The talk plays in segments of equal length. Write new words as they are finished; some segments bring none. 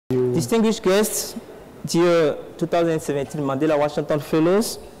Distinguished guests, dear 2017 Mandela Washington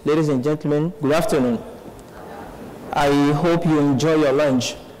Fellows, ladies and gentlemen, good afternoon. I hope you enjoy your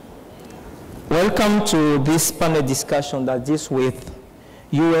lunch. Welcome to this panel discussion that deals with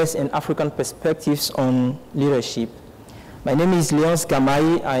US and African perspectives on leadership. My name is Léonce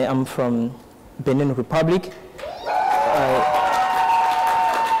Gamai. I am from Benin Republic.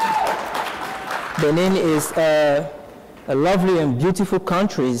 Benin is a lovely and beautiful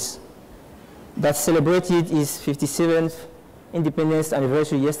country that celebrated its 57th independence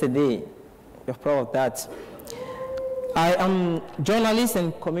anniversary yesterday. We're proud of that. I am a journalist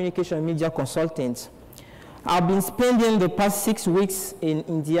and communication media consultant. I've been spending the past 6 weeks in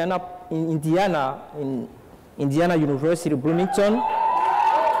Indiana University, Bloomington,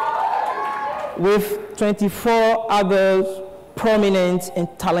 with 24 other prominent and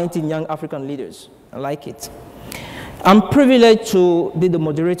talented young African leaders. I like it. I'm privileged to be the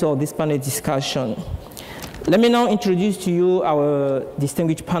moderator of this panel discussion. Let me now introduce to you our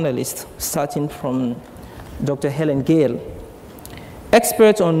distinguished panelists, starting from Dr. Helene Gayle.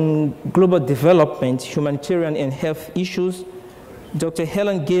 Expert on global development, humanitarian and health issues, Dr.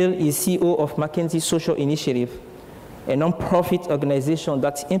 Helene Gayle is CEO of McKinsey Social Initiative, a nonprofit organization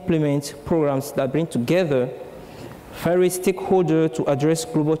that implements programs that bring together various stakeholders to address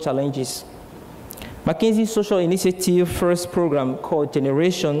global challenges. McKinsey Social Initiative first program, called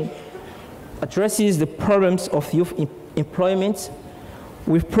Generation, addresses the problems of youth employment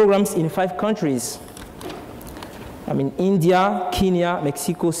with programs in 5 countries. India, Kenya,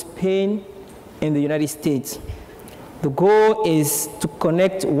 Mexico, Spain, and the United States. The goal is to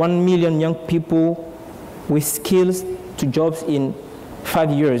connect 1 million young people with skills to jobs in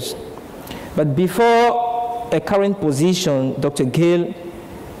 5 years. But before a current position, Dr. Gayle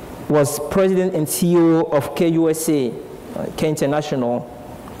was president and CEO of KUSA, K International,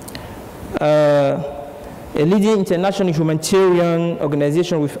 a leading international humanitarian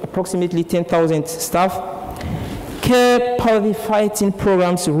organization with approximately 10,000 staff. Care poverty fighting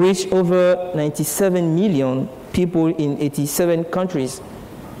programs reach over 97 million people in 87 countries,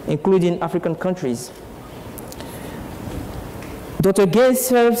 including African countries. Dr. Gayle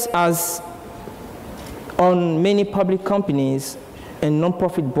serves as on many public companies and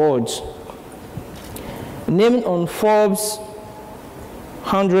nonprofit boards. Named on Forbes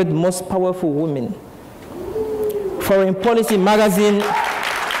 100 Most Powerful Women, Foreign Policy Magazine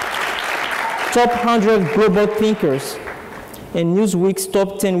Top 100 Global Thinkers, and Newsweek's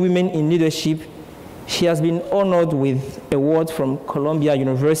Top 10 Women in Leadership, she has been honored with awards from Columbia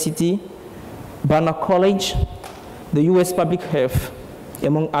University, Barnard College, the US Public Health,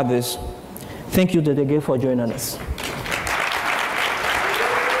 among others. Thank you, Dr. Gayle, for joining us.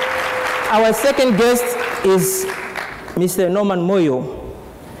 Our second guest is Mr. Norman Moyo.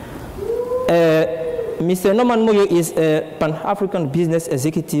 Mr. Norman Moyo is a Pan-African business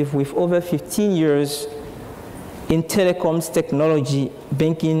executive with over 15 years in telecoms, technology,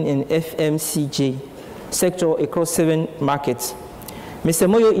 banking, and FMCG sector across 7 markets. Mr.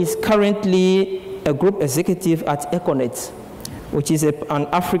 Moyo is currently a group executive at ECONET, which is an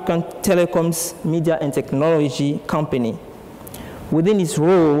African telecoms, media, and technology company. Within his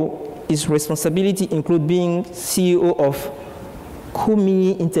role, his responsibility include being CEO of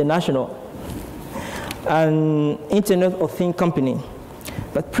CUMII International, an Internet of Things company.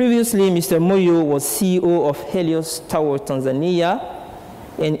 But previously, Mr. Moyo was CEO of Helios Tower Tanzania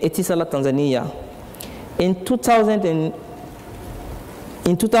and Etisalat Tanzania. In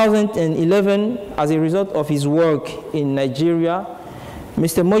 2011, as a result of his work in Nigeria,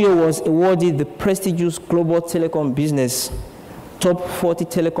 Mr. Moyo was awarded the prestigious Global Telecom Business Top 40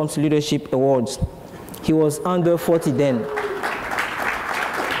 Telecoms Leadership Awards. He was under 40 then.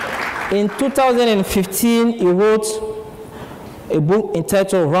 In 2015, he wrote a book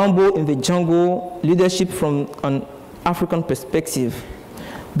entitled Rambo in the Jungle, Leadership from an African Perspective.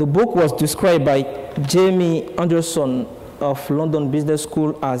 The book was described by Jamie Anderson of London Business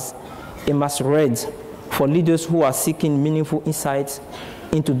School as a must-read for leaders who are seeking meaningful insights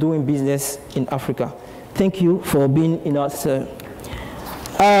into doing business in Africa. Thank you for being in us, sir.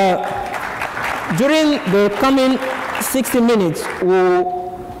 During the coming 60 minutes, we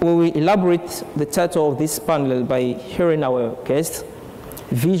will elaborate the title of this panel by hearing our guests'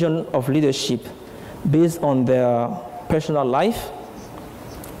 vision of leadership based on their personal life,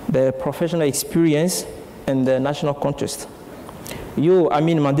 their professional experience, and the national context. You,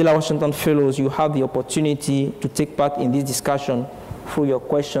 Mandela Washington Fellows, you have the opportunity to take part in this discussion through your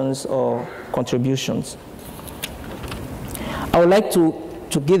questions or contributions. I would like to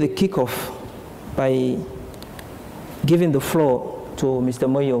give the kickoff by giving the floor to Mr.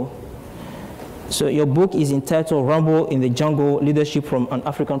 Moyo So your book is entitled Rumble in the Jungle, Leadership from an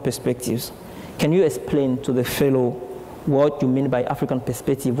African Perspective. Can you explain to the fellow what you mean by African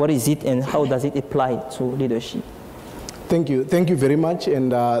perspective? What is it and how does it apply to leadership? Thank you. Thank you very much.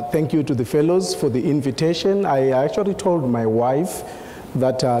 And thank you to the fellows for the invitation. I actually told my wife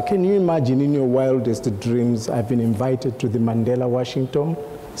that, can you imagine in your wildest dreams, I've been invited to the Mandela Washington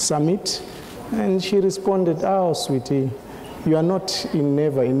Summit? And she responded, oh, sweetie, you are not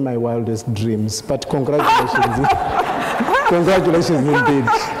never in my wildest dreams, but congratulations. Congratulations indeed.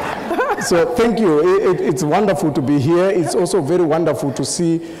 So thank you. It's wonderful to be here. It's also very wonderful to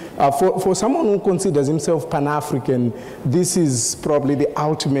see, for someone who considers himself Pan-African, this is probably the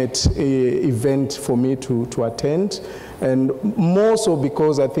ultimate event for me to attend. And more so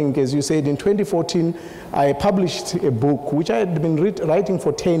because I think, as you said, in 2014, I published a book which I had been writing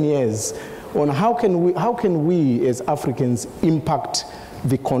for 10 years on how can we as Africans impact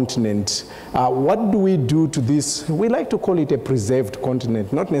the continent. What do we do to this? We like to call it a preserved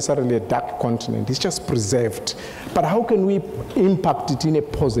continent, not necessarily a dark continent. It's just preserved. But how can we impact it in a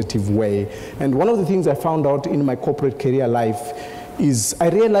positive way? And one of the things I found out in my corporate career life is I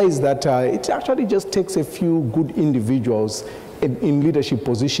realized that it actually just takes a few good individuals in leadership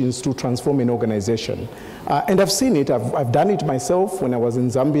positions to transform an organization. And I've seen it. I've done it myself when I was in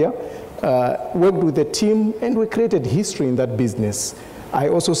Zambia, worked with a team, and we created history in that business. I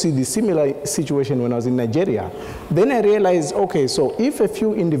also see the similar situation when I was in Nigeria. Then I realized, okay, so if a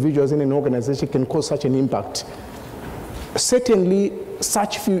few individuals in an organization can cause such an impact, certainly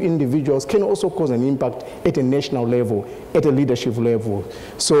such few individuals can also cause an impact at a national level, at a leadership level.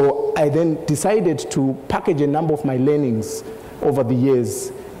 So I then decided to package a number of my learnings over the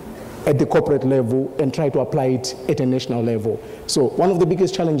years at the corporate level and try to apply it at a national level. So one of the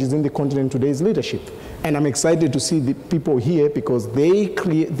biggest challenges in the continent today is leadership. And I'm excited to see the people here because they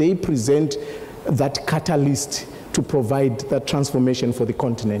present that catalyst to provide that transformation for the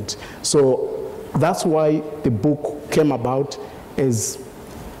continent. So that's why the book came about. As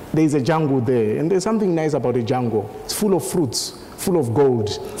there's a jungle there, and there's something nice about a jungle. It's full of fruits, full of gold,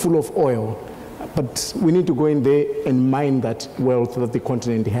 full of oil. But we need to go in there and mine that wealth that the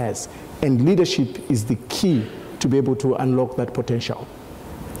continent has. And leadership is the key to be able to unlock that potential.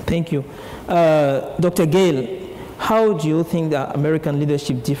 Thank you. Dr. Gayle, how do you think that American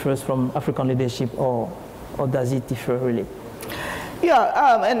leadership differs from African leadership, or does it differ really?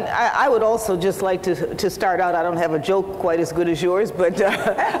 Yeah, and I would also just like to start out. I don't have a joke quite as good as yours, but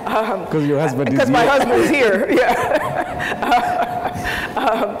because your husband is here. Because my husband's here, yeah.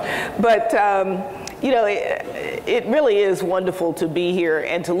 You know, it really is wonderful to be here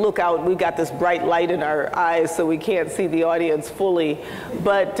and to look out. We've got this bright light in our eyes, so we can't see the audience fully.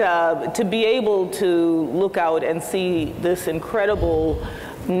 But to be able to look out and see this incredible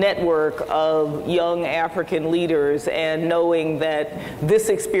network of young African leaders, and knowing that this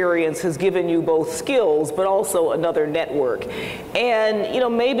experience has given you both skills but also another network. And you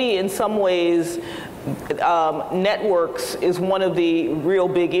know, maybe in some ways networks is one of the real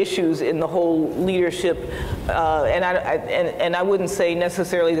big issues in the whole leadership, and I wouldn't say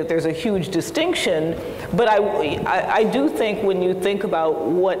necessarily that there's a huge distinction, but I do think when you think about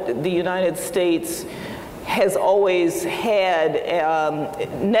what the United States has always had,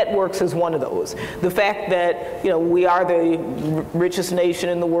 networks is one of those. The fact that, you know, we are the richest nation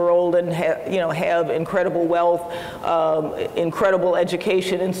in the world and have incredible wealth, incredible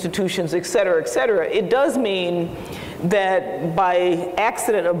education institutions, et cetera, it does mean that by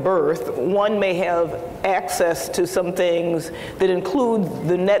accident of birth, one may have access to some things that include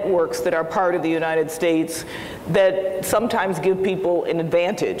the networks that are part of the United States that sometimes give people an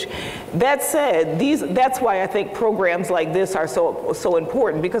advantage. That said, that's why I think programs like this are so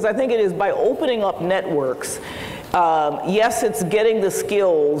important, because I think it is by opening up networks. Yes, it's getting the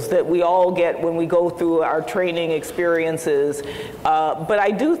skills that we all get when we go through our training experiences, but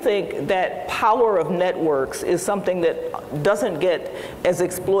I do think that power of networks is something that doesn't get as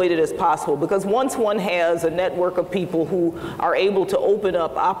exploited as possible, because once one has a network of people who are able to open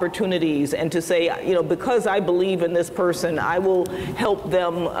up opportunities and to say, you know, because I believe in this person, I will help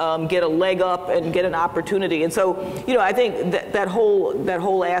them get a leg up and get an opportunity. And so, you know, I think that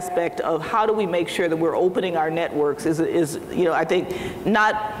whole aspect of how do we make sure that we're opening our networks is, you know, I think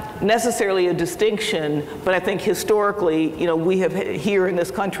not necessarily a distinction, but I think historically, you know, we have here in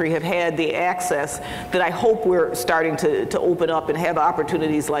this country have had the access that I hope we're starting to open up and have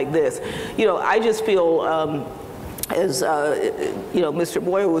opportunities like this. You know, I just feel, as you know, Mr.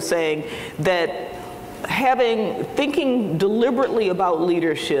 Moyo was saying, that thinking deliberately about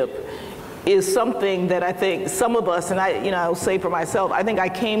leadership is something that I think some of us, and I'll say for myself, I think I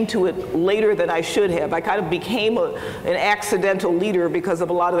came to it later than I should have. I kind of became an accidental leader because of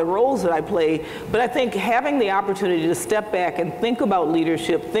a lot of the roles that I play. But I think having the opportunity to step back and think about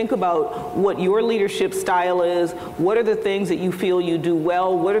leadership, think about what your leadership style is, what are the things that you feel you do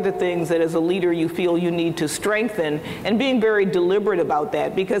well, what are the things that as a leader you feel you need to strengthen, and being very deliberate about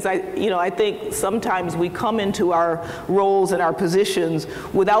that. Because I think sometimes we come into our roles and our positions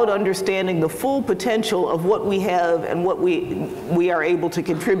without understanding the full potential of what we have and what we are able to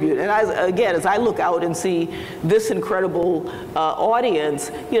contribute. And as I look out and see this incredible audience,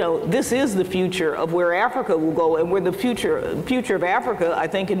 this is the future of where Africa will go, and where the future of Africa, I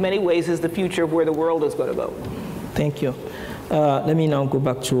think in many ways, is the future of where the world is going to go. Thank you. Let me now go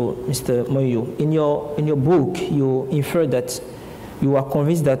back to Mr. Moyo. In your book, you infer that you are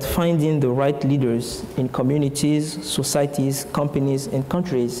convinced that finding the right leaders in communities, societies, companies, and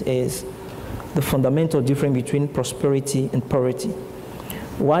countries is the fundamental difference between prosperity and poverty.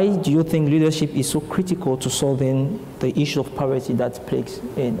 Why do you think leadership is so critical to solving the issue of poverty that plagues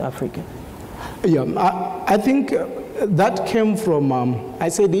in Africa? Yeah, I think that came from, I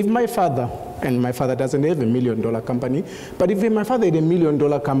said, if my father, and my father doesn't have $1 million company, but if my father had $1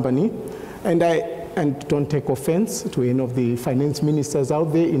 million company, and don't take offense to any of the finance ministers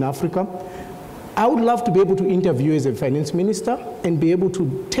out there in Africa, I would love to be able to interview you as a finance minister and be able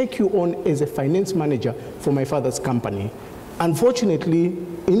to take you on as a finance manager for my father's company. Unfortunately,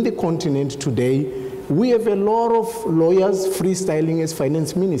 in the continent today, we have a lot of lawyers freestyling as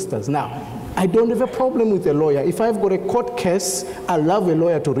finance ministers. Now, I don't have a problem with a lawyer. If I've got a court case, I love a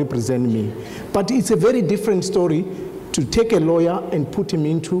lawyer to represent me. But it's a very different story to take a lawyer and put him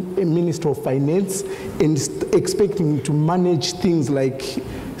into a minister of finance and expecting him to manage things like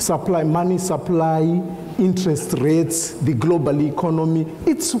money supply, interest rates, the global economy.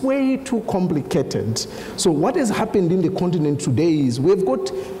 It's way too complicated. So what has happened in the continent today is we've got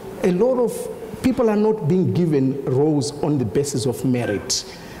a lot of people are not being given roles on the basis of merit.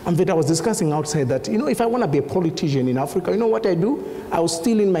 And that I was discussing outside that, if I want to be a politician in Africa, you know what I do? I was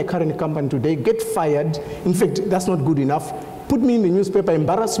still in my current company today, get fired. In fact, that's not good enough. Put me in the newspaper,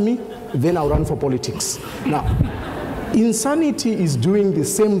 embarrass me, then I'll run for politics. Now, insanity is doing the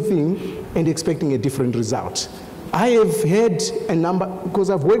same thing and expecting a different result. I have had a number, because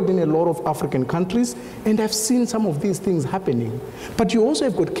I've worked in a lot of African countries, and I've seen some of these things happening. But you also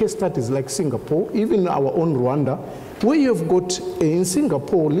have got case studies like Singapore, even our own Rwanda, where you've got, in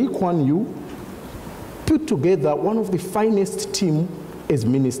Singapore, Lee Kuan Yew put together one of the finest team as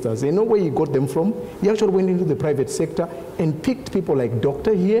ministers. You know where he got them from? He actually went into the private sector and picked people like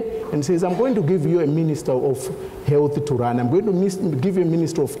Doctor here and says, I'm going to give you a minister of health to run. I'm going to give you a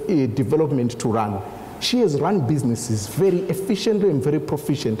minister of development to run. She has run businesses very efficiently and very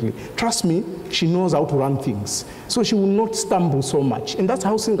proficiently. Trust me, she knows how to run things. So she will not stumble so much. And that's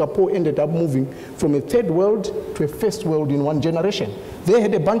how Singapore ended up moving from a third world to a first world in one generation. They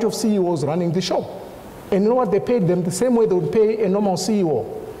had a bunch of CEOs running the show. And you know what? They paid them the same way they would pay a normal CEO.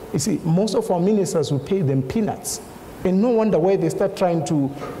 You see, most of our ministers will pay them peanuts. And no wonder why they start trying to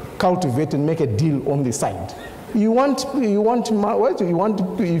cultivate and make a deal on the side. If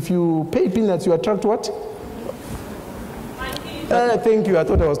you pay peanuts, you attract what? Thank you. I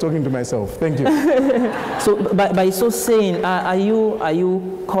thought I was talking to myself. Thank you. So by so saying, are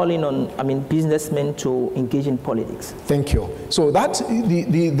you calling on, businessmen to engage in politics? Thank you. So that's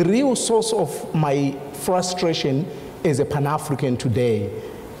the real source of my frustration as a Pan-African today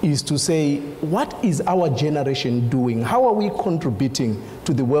is to say, what is our generation doing? How are we contributing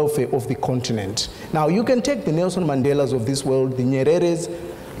to the welfare of the continent? Now, you can take the Nelson Mandelas of this world, the Nyereres,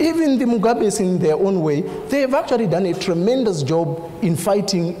 even the Mugabes in their own way. They have actually done a tremendous job in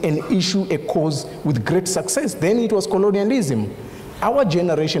fighting an issue, a cause, with great success. Then it was colonialism. Our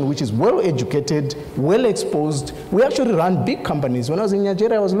generation, which is well educated, well exposed, we actually run big companies. When I was in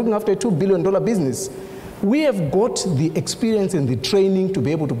Nigeria, I was looking after a $2 billion business. We have got the experience and the training to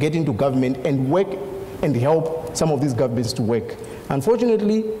be able to get into government and work and help some of these governments to work.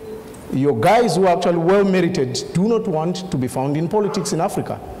 Unfortunately, your guys who are actually well-merited do not want to be found in politics in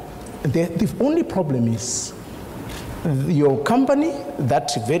Africa. The only problem is your company,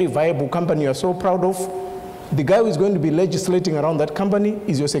 that very viable company you're so proud of, the guy who is going to be legislating around that company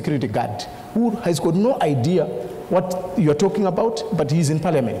is your security guard, who has got no idea what you're talking about, but he's in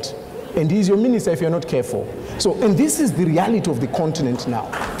parliament. And he's your minister if you're not careful. So, and this is the reality of the continent now.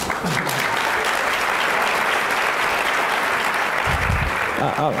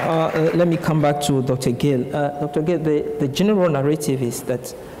 Let me come back to Dr. Gayle. Dr. Gayle, the general narrative is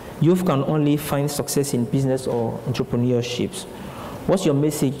that youth can only find success in business or entrepreneurships. What's your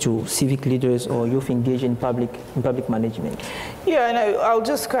message to civic leaders or youth engaged in public management? Yeah, and I'll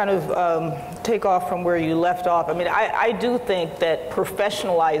just kind of take off from where you left off. I mean, I do think that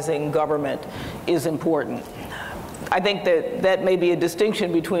professionalizing government is important. I think that may be a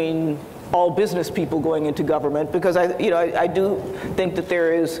distinction between all business people going into government, because I do think that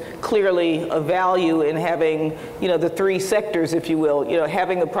there is clearly a value in having, the three sectors, if you will,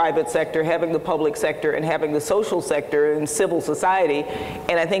 having the private sector, having the public sector, and having the social sector and civil society.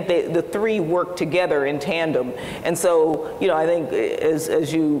 And I think the three work together in tandem. And so, I think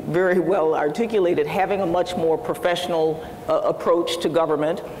as you very well articulated, having a much more professional approach to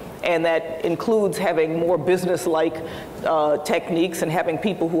government, and that includes having more business-like techniques and having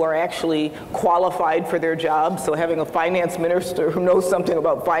people who are actually qualified for their jobs. So having a finance minister who knows something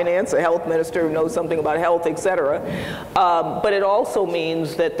about finance, a health minister who knows something about health, et cetera. But it also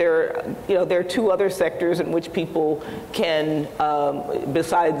means that there are two other sectors in which people can,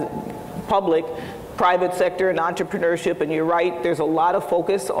 besides private sector and entrepreneurship, and you're right, there's a lot of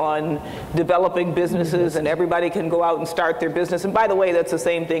focus on developing businesses, and everybody can go out and start their business. And by the way, that's the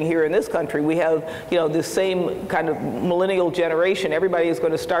same thing here in this country. We have, this same kind of millennial generation. Everybody is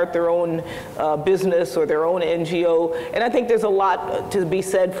going to start their own business or their own NGO. And I think there's a lot to be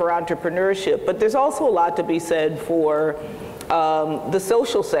said for entrepreneurship, but there's also a lot to be said for the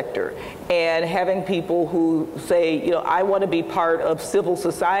social sector, and having people who say, I want to be part of civil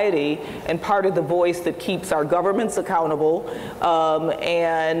society and part of the voice that keeps our governments accountable,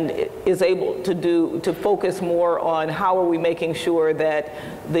 and is able to focus more on how are we making sure that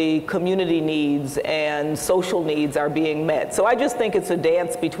the community needs and social needs are being met. So I just think it's a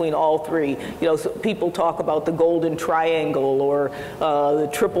dance between all three. So people talk about the golden triangle or the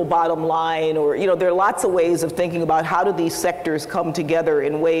triple bottom line, or there are lots of ways of thinking about how do these sectors come together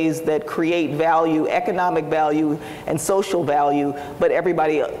in ways that create value, economic value and social value, but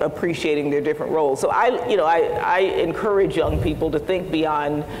everybody appreciating their different roles. So I encourage young people to think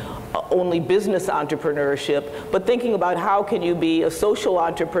beyond only business entrepreneurship, but thinking about how can you be a social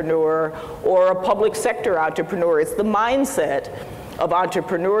entrepreneur or a public sector entrepreneur. It's the mindset of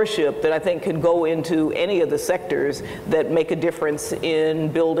entrepreneurship that I think can go into any of the sectors that make a difference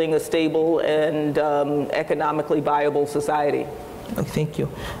in building a stable and economically viable society. Thank you.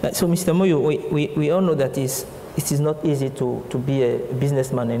 So, Mr. Moyo, we all know that it is not easy to be a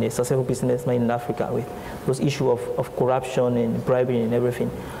businessman and a successful businessman in Africa with those issues of corruption and bribery and everything.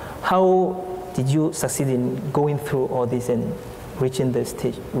 How did you succeed in going through all this and reaching the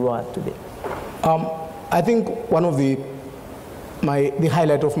stage you are today? I think one of the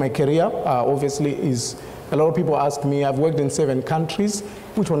highlight of my career, obviously, is a lot of people ask me, I've worked in 7 countries,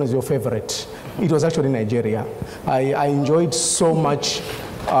 which one is your favorite? It was actually Nigeria. I enjoyed so much.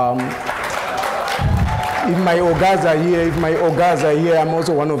 If my ogas are here, I'm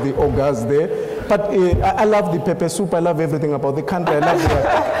also one of the ogas there. But I love the pepper soup, I love everything about the country.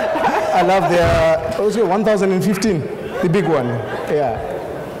 I love their, also 1015, the big one, yeah.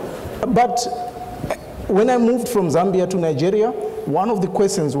 But when I moved from Zambia to Nigeria, one of the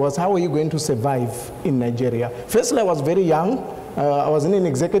questions was, how are you going to survive in Nigeria? Firstly, I was very young. I was in an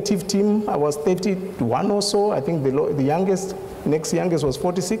executive team. I was 31 or so. I think the next youngest was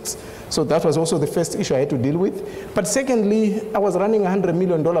 46. So that was also the first issue I had to deal with. But secondly, I was running a $100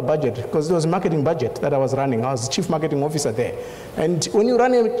 million budget, because it was a marketing budget that I was running. I was chief marketing officer there. And when you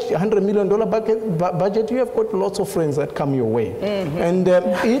run a $100 million budget, you have got lots of friends that come your way. Mm-hmm.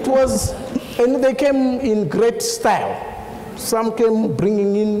 And they came in great style. Some came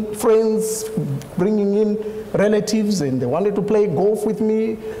bringing in friends, bringing in relatives, and they wanted to play golf with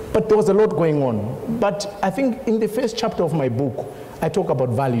me, but there was a lot going on. But I think in the first chapter of my book, I talk about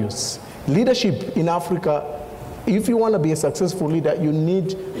values. Leadership in Africa, if you want to be a successful leader, you need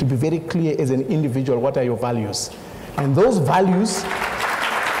to be very clear as an individual, what are your values? And those values,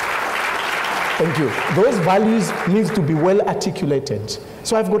 thank you, those values need to be well articulated.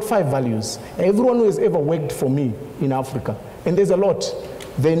 So I've got 5 values. Everyone who has ever worked for me in Africa, and there's a lot,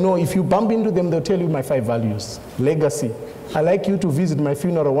 they know if you bump into them, they'll tell you my 5 values. Legacy. I like you to visit my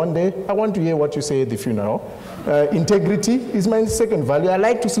funeral one day. I want to hear what you say at the funeral. Integrity is my second value. I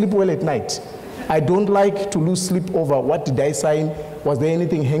like to sleep well at night. I don't like to lose sleep over what did I sign, was there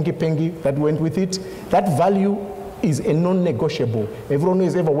anything hanky-panky that went with it. That value is a non-negotiable. Everyone who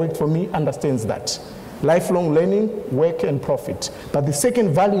has ever worked for me understands that. Lifelong learning, work, and profit. But the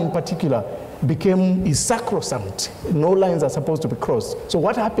second value in particular is sacrosanct. No lines are supposed to be crossed. So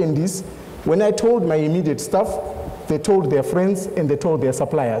what happened is, when I told my immediate staff, they told their friends and they told their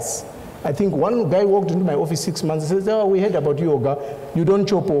suppliers. I think one guy walked into my office 6 months and says, oh, we heard about you, Oga. You don't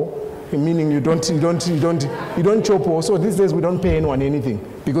chopo. meaning you don't chop. Also, these days we don't pay anyone anything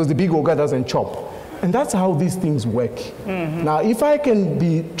because the big ogre doesn't chop. And that's how these things work. Now, if I can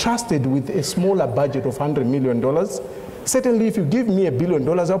be trusted with a smaller budget of $100 million, certainly if you give me $1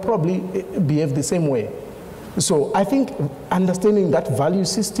 billion, I'll probably behave the same way. So I think understanding that value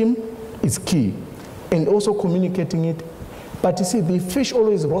system is key, and also communicating it. But you see, the fish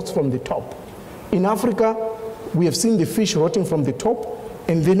always rots from the top. In Africa, we have seen the fish rotting from the top,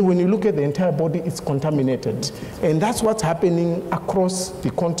 and then when you look at the entire body, it's contaminated. And that's what's happening across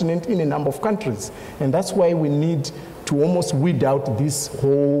the continent in a number of countries. And that's why we need to almost weed out this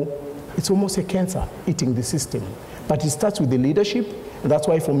whole, it's almost a cancer eating the system. But it starts with the leadership. And that's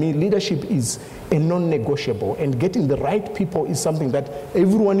why for me, leadership is a non-negotiable. And getting the right people is something that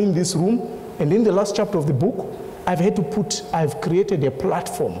everyone in this room, and in the last chapter of the book, I've created a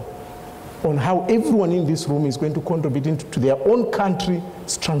platform on how everyone in this room is going to contribute to their own country's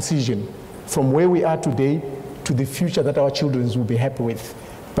transition from where we are today to the future that our children will be happy with.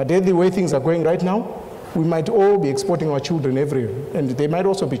 But the way things are going right now, we might all be exporting our children everywhere, and they might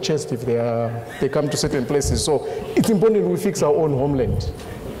also be chased if they come to certain places. So it's important we fix our own homeland.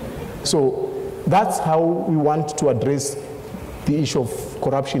 So that's how we want to address the issue of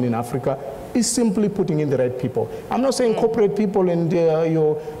corruption in Africa, is simply putting in the right people. I'm not saying corporate people and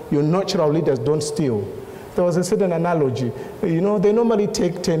your natural leaders don't steal. There was a certain analogy. You know, they normally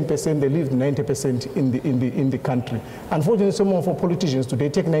take 10%, they leave 90% in the country. Unfortunately, some of our politicians today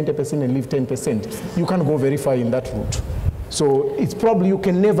take 90% and leave 10%. You can't go very far in that route. So it's probably, you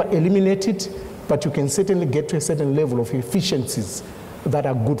can never eliminate it, but you can certainly get to a certain level of efficiencies that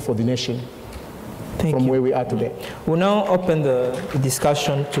are good for the nation. From where we are today. We'll now open the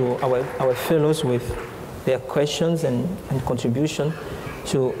discussion to our fellows with their questions and contribution.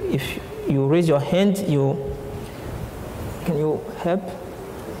 So if you raise your hand, can you help?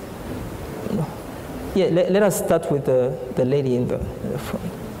 No. Yeah, let us start with the lady in the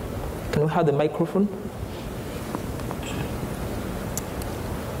front. Can we have the microphone?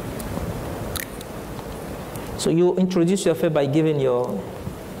 So you introduce yourself by giving your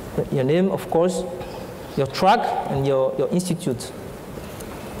name, of course, your track, and your institute.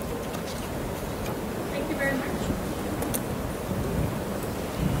 Thank you very much.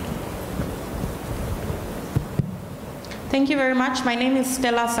 Thank you very much. My name is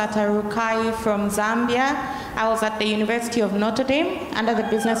Stella Satarukai from Zambia. I was at the University of Notre Dame under the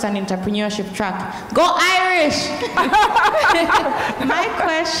Business and Entrepreneurship track. Go Irish! My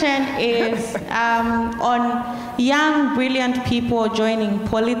question is on young, brilliant people joining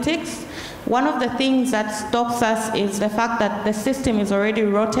politics. One of the things that stops us is the fact that the system is already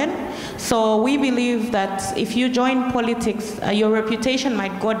rotten. So we believe that if you join politics, your reputation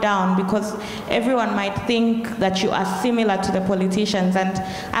might go down because everyone might think that you are similar to the politicians. And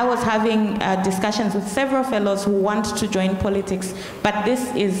I was having discussions with several fellows who want to join politics, but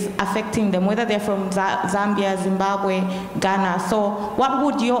this is affecting them, whether they're from Zambia, Zimbabwe, Ghana. So what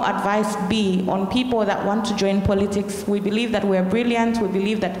would your advice be on people that want to join politics? We believe that we're brilliant. We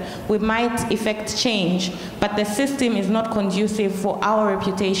believe that we might effect change, but the system is not conducive for our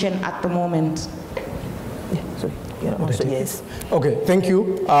reputation at the moment. Yeah, sorry. Yeah, also, yes. Okay, thank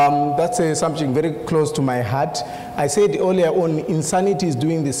you. That's something very close to my heart. I said earlier on, insanity is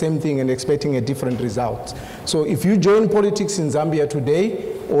doing the same thing and expecting a different result. So if you join politics in Zambia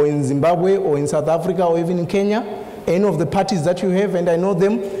today, or in Zimbabwe, or in South Africa, or even in Kenya, any of the parties that you have, and I know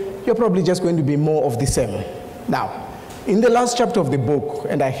them, you're probably just going to be more of the same. Now, in the last chapter of the book,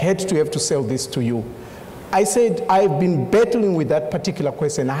 and I had to have to sell this to you, I said I've been battling with that particular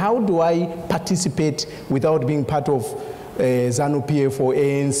question. How do I participate without being part of ZANU-PF or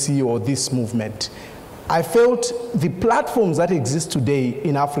ANC or this movement? I felt the platforms that exist today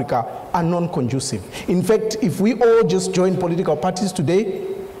in Africa are non-conducive. In fact, if we all just join political parties today,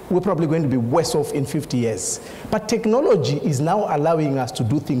 we're probably going to be worse off in 50 years. But technology is now allowing us to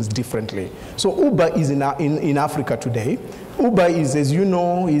do things differently. So Uber is in Africa today. Uber is, as you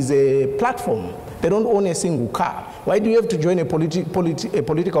know, is a platform. They don't own a single car. Why do you have to join a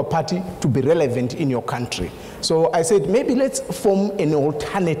political party to be relevant in your country? So I said, maybe let's form an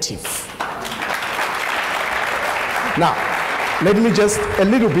alternative. Now, let me just a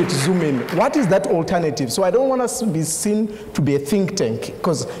little bit zoom in. What is that alternative? So I don't want us to be seen to be a think tank,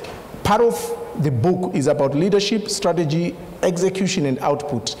 because part of the book is about leadership, strategy, execution, and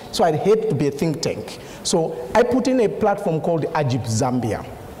output. So I hate to be a think tank. So I put in a platform called Ajib Zambia.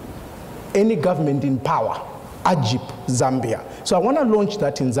 Any government in power, Ajib Zambia. So I want to launch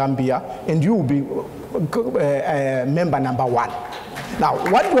that in Zambia, and you will be member number 1. Now,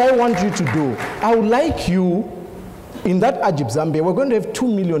 what do I want you to do? I would like you In that Ajib Zambia, we're going to have 2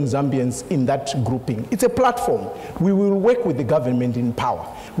 million Zambians in that grouping. It's a platform. We will work with the government in power.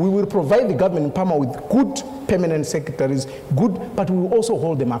 We will provide the government in power with good permanent secretaries, but we will also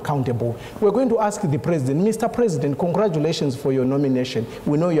hold them accountable. We're going to ask the president, Mr. President, congratulations for your nomination.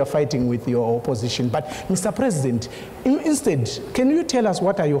 We know you're fighting with your opposition, but Mr. President, instead, can you tell us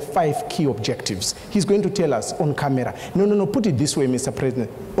what are your 5 key objectives? He's going to tell us on camera. No, put it this way, Mr. President.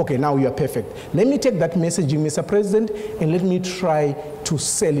 Okay, now you are perfect. Let me take that messaging, Mr. President, and let me try to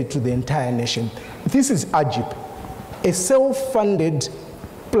sell it to the entire nation. This is Ajib, a self-funded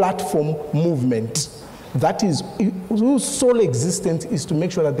platform movement that is, whose sole existence is to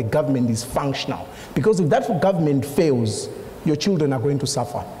make sure that the government is functional. Because if that government fails, your children are going to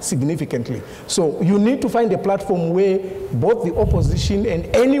suffer significantly. So you need to find a platform where both the opposition and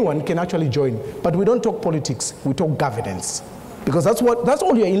anyone can actually join. But we don't talk politics, we talk governance. Because that's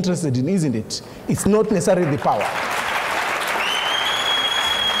all you're interested in, isn't it? It's not necessarily the power.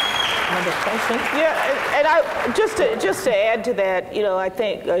 Another question? Yeah, and I just to add to that, I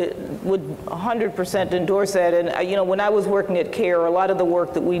think I would 100% endorse that. And when I was working at CARE, a lot of the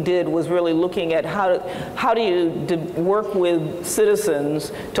work that we did was really looking at how do you work with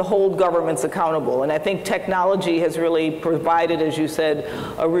citizens to hold governments accountable. And I think technology has really provided, as you said,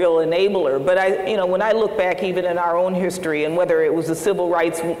 a real enabler. But when I look back even in our own history, and whether it was the civil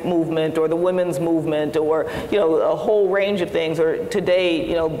rights movement or the women's movement or a whole range of things, or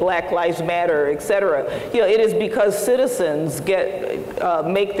today Black Lives Matter, et cetera, it is because citizens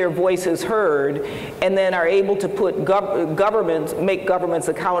make their voices heard and then are able to put make governments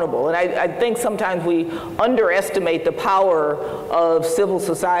accountable. And I think sometimes we underestimate the power of civil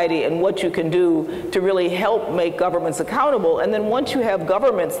society and what you can do to really help make governments accountable. And then once you have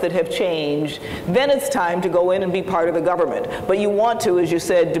governments that have changed, then it's time to go in and be part of the government. But you want to, as you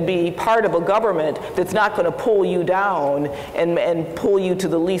said, to be part of a government that's not going to pull you down and pull you to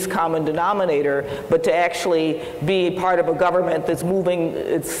the least common denominator, but to actually be part of a government that's moving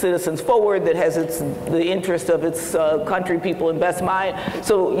its citizens forward, that has the interest of its country, people in best mind.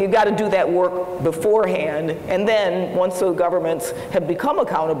 So you got to do that work beforehand, and then once those governments have become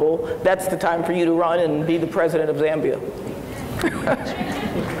accountable, that's the time for you to run and be the president of Zambia.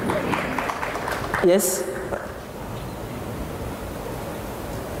 Yes.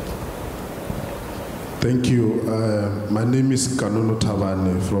 Thank you. My name is Kanono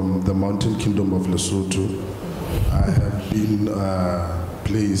Tavane from the Mountain Kingdom of Lesotho. I have been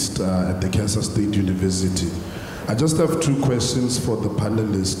placed at the Kansas State University. I just have 2 questions for the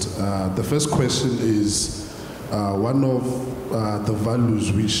panelists. The first question is, one of the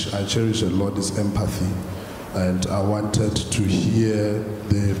values which I cherish a lot is empathy. And I wanted to hear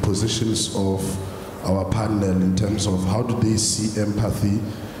the positions of our panel in terms of how do they see empathy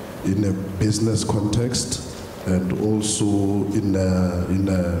in a business context and also in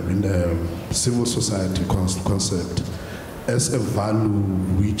a civil society concept as a value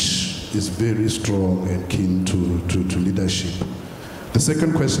which is very strong and keen to leadership. The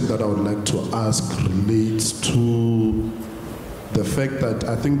second question that I would like to ask relates to the fact that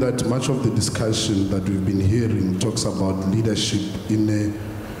I think that much of the discussion that we've been hearing talks about leadership in a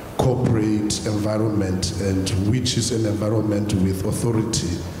corporate environment, and which is an environment with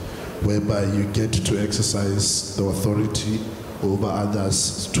authority, whereby you get to exercise the authority over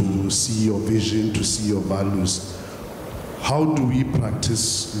others to see your vision, to see your values. How do we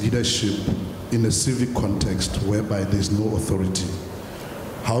practice leadership in a civic context whereby there's no authority?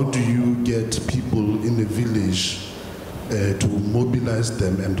 How do you get people in a village to mobilize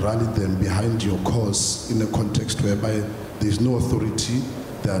them and rally them behind your cause in a context whereby there's no authority,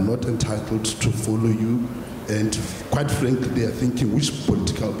 they are not entitled to follow you, and quite frankly, they are thinking, which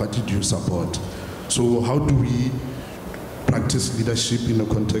political party do you support? So how do we practice leadership in a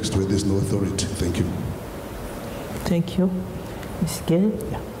context where there's no authority? Thank you. Thank you. Ms. Gayle?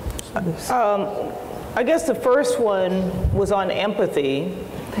 Yeah. I guess the first one was on empathy.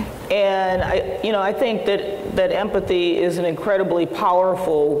 And I think that empathy is an incredibly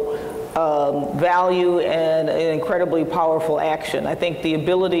powerful value and an incredibly powerful action. I think the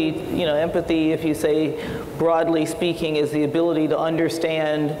ability, empathy, if you say broadly speaking, is the ability to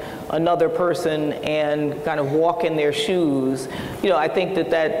understand another person and kind of walk in their shoes. I think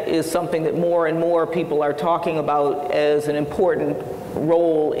that is something that more and more people are talking about as an important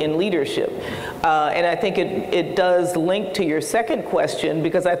role in leadership. And I think it does link to your second question,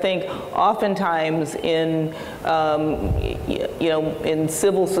 because I think oftentimes in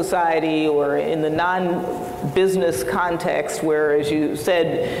civil society or in the non-business context, where, as you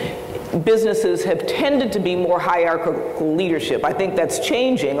said, businesses have tended to be more hierarchical leadership. I think that's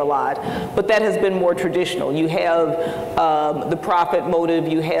changing a lot, but that has been more traditional. You have the profit motive,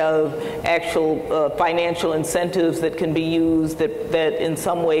 you have actual financial incentives that can be used that in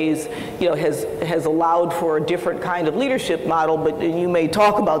some ways, you know, has allowed for a different kind of leadership model, but you may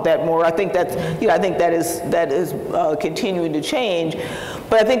talk about that more. I think that's, you know, I think that is continuing to change.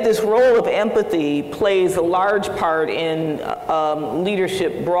 But I think this role of empathy plays a large part in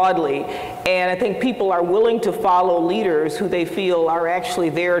leadership broadly. And I think people are willing to follow leaders who they feel are actually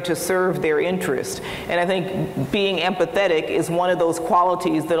there to serve their interest. And I think being empathetic is one of those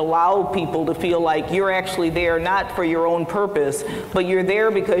qualities that allow people to feel like you're actually there not for your own purpose, but you're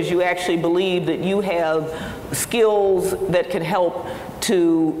there because you actually believe that you have skills that can help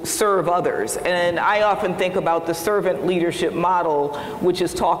to serve others. And I often think about the servant leadership model, which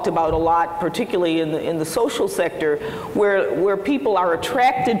is talked about a lot, particularly in the social sector, where people are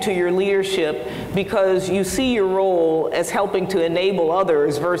attracted to your leadership because you see your role as helping to enable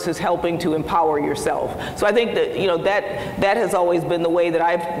others versus helping to empower yourself. So I think that, you know, that has always been the way that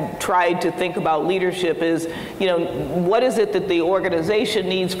I've tried to think about leadership is, you know, what is it that the organization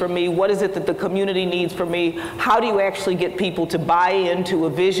needs from me? What is it that the community needs from me? How do you actually get people to buy into a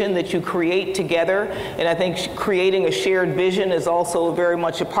vision that you create together? And I think creating a shared vision is also very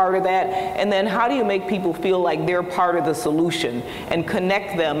much a part of that. And then how do you make people feel like they're part of the solution and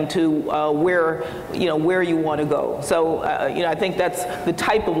connect them to where you want to go? So you know, I think that's the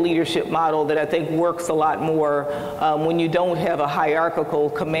type of leadership model that I think works a lot more when you don't have a hierarchical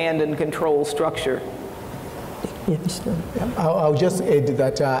command and control structure. I'll just add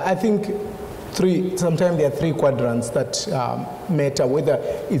that I think sometimes there are three quadrants that matter, whether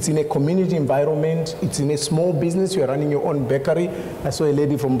it's in a community environment, it's in a small business, you're running your own bakery. I saw a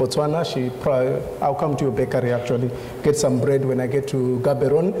lady from Botswana, I'll come to your bakery actually, get some bread when I get to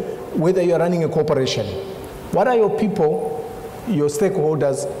Gaborone. Whether you're running a corporation, what are your people, your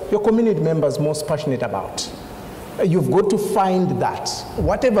stakeholders, your community members most passionate about? You've got to find that.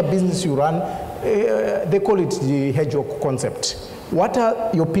 Whatever business you run, they call it the hedgehog concept. What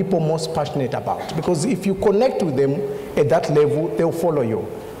are your people most passionate about? Because if you connect with them at that level, they'll follow you.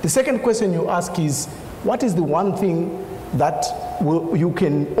 The second question you ask is, what is the one thing that you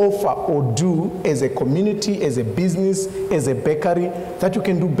can offer or do as a community, as a business, as a bakery, that you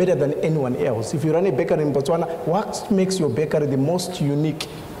can do better than anyone else? If you run a bakery in Botswana, what makes your bakery the most unique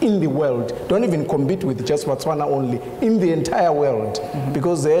in the world? Don't even compete with just Botswana only, in the entire world.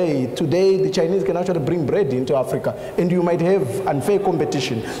 Because hey, today the Chinese can actually bring bread into Africa and you might have unfair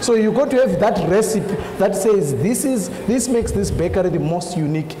competition. So you got to have that recipe that says this makes this bakery the most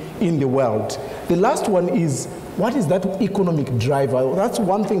unique in the world. The last one is, what is that economic driver? That's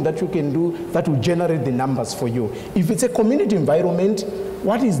one thing that you can do that will generate the numbers for you. If it's a community environment,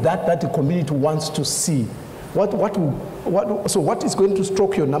 what is that the community wants to see? So what is going to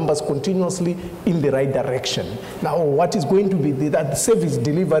stroke your numbers continuously in the right direction? Now, what is going to be that service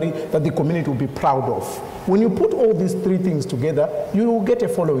delivery that the community will be proud of? When you put all these three things together, you will get a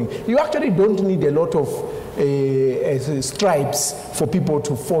following. You actually don't need a lot of stripes for people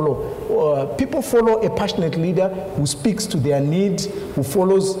to follow. People follow a passionate leader who speaks to their need, who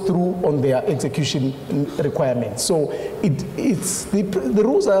follows through on their execution requirements. So the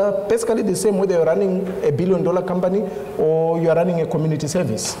rules are basically the same whether you're running a billion-dollar company or you're running a community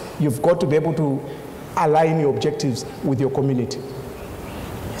service. You've got to be able to align your objectives with your community.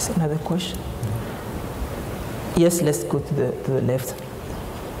 Yes, another question. Yes, let's go to the left.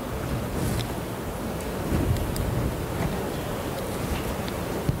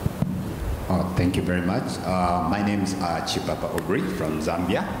 Thank you very much. My name is Chipapa Obri from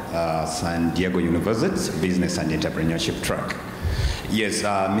Zambia, San Diego University, Business and Entrepreneurship track. Yes,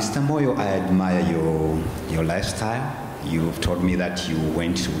 Mr. Moyo, I admire your lifestyle. You've told me that you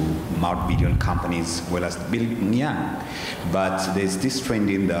went to multi-billion companies as well as building young. But there's this trend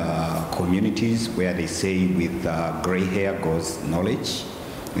in the communities where they say with gray hair goes knowledge,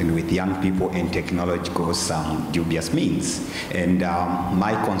 and with young people and technology goes some dubious means. And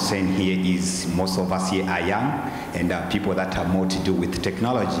my concern here is most of us here are young and people that have more to do with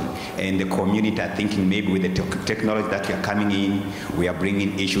technology. And the community are thinking maybe with the technology that we are coming in, we are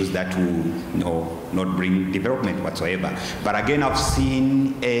bringing issues that will not bring development whatsoever. But again, I've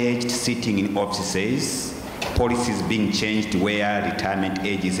seen aged sitting in offices, policies being changed where retirement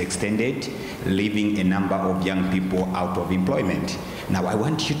age is extended, leaving a number of young people out of employment. Now, I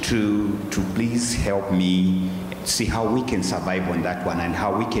want you to please help me see how we can survive on that one and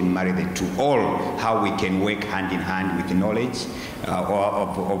how we can marry the two, or how we can work hand in hand with the knowledge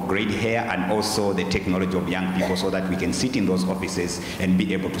of great hair and also the technology of young people, so that we can sit in those offices and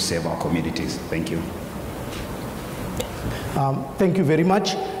be able to serve our communities. Thank you. Thank you very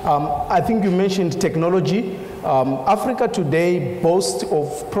much. I think you mentioned technology. Africa today boasts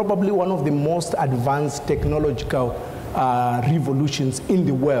of probably one of the most advanced technological revolutions in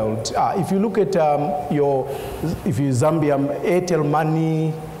the world. If you look at if you Zambia, Airtel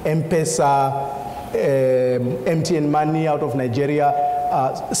Money, M-Pesa, MTN Money out of Nigeria,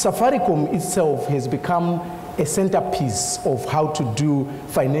 Safaricom itself has become a centerpiece of how to do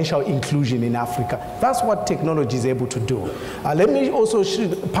financial inclusion in Africa. That's what technology is able to do. Let me also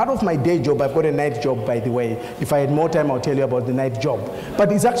part of my day job, I've got a night job, by the way. If I had more time, I'll tell you about the night job.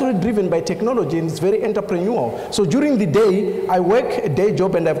 But it's actually driven by technology, and it's very entrepreneurial. So during the day, I work a day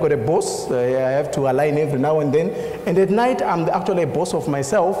job, and I've got a boss. I have to align every now and then. And at night, I'm actually a boss of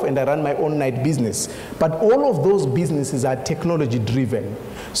myself, and I run my own night business. But all of those businesses are technology driven.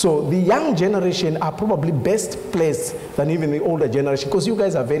 So the young generation are probably best placed than even the older generation, because you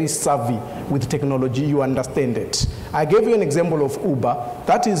guys are very savvy with technology, you understand it. I gave you an example of Uber.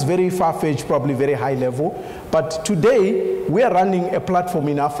 That is very far-fetched, probably very high level. But today, we are running a platform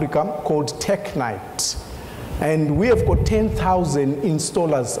in Africa called Tech Night. And we have got 10,000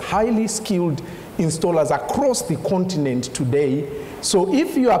 installers, highly skilled installers across the continent today. So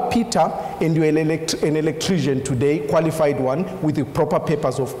if you are Peter and you're an electrician today, qualified one, with the proper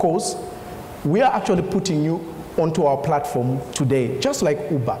papers, of course, we are actually putting you onto our platform today, just like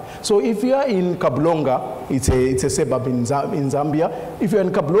Uber. So if you are in Kablonga, it's a suburb in Zambia, if you're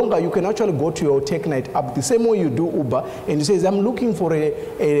in Kablonga, you can actually go to your Tech Night app the same way you do Uber, and you say, I'm looking for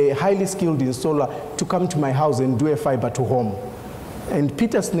a highly skilled installer to come to my house and do a fiber to home. And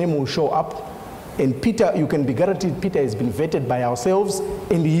Peter's name will show up. And Peter, you can be guaranteed Peter has been vetted by ourselves,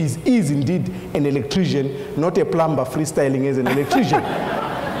 and he is indeed an electrician, not a plumber freestyling as an electrician.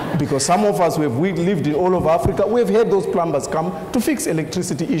 Because some of us, we've lived in all of Africa, we've had those plumbers come to fix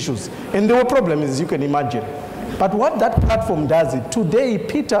electricity issues. And there were problems, as you can imagine. But what that platform does is, today,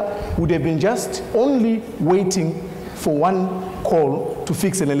 Peter would have been just only waiting for one call to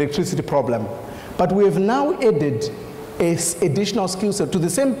fix an electricity problem. But we have now added an additional skill set to the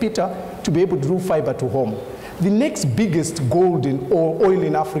same Peter to be able to do fiber to home. The next biggest gold or oil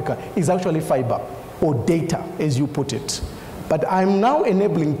in Africa is actually fiber, or data, as you put it. But I'm now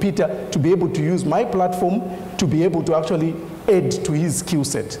enabling Peter to be able to use my platform to be able to actually add to his skill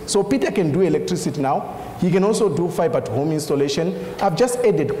set. So Peter can do electricity now. He can also do fiber to home installation. I've just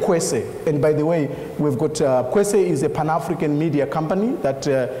added Kwese. And by the way, we've got, Kwese is a Pan-African media company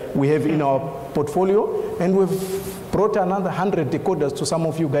that we have in our portfolio. And we've brought another 100 decoders to some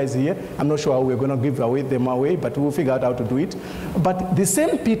of you guys here. I'm not sure how we're going to give them away, but we'll figure out how to do it. But the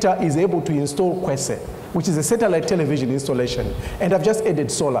same Peter is able to install Kwese, which is a satellite television installation. And I've just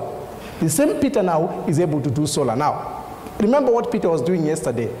added solar. The same Peter now is able to do solar. Now, remember what Peter was doing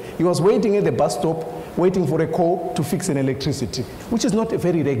yesterday. He was waiting at the bus stop, waiting for a call to fix an electricity, which is not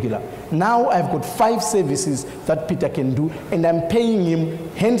very regular. Now I've got 5 services that Peter can do, and I'm paying him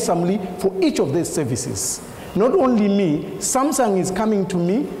handsomely for each of these services. Not only me, Samsung is coming to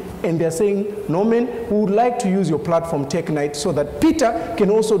me and they're saying, Norman, we would like to use your platform Tech Night so that Peter can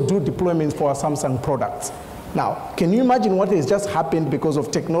also do deployments for our Samsung products. Now, can you imagine what has just happened because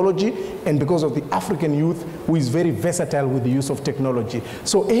of technology and because of the African youth who is very versatile with the use of technology?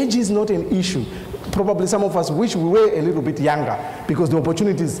 So age is not an issue. Probably some of us wish we were a little bit younger because the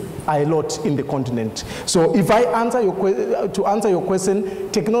opportunities are a lot in the continent. So if I answer your question,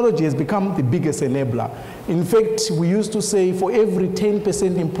 technology has become the biggest enabler. In fact, we used to say for every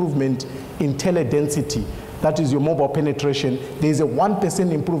 10% improvement in teledensity, that is your mobile penetration, there is a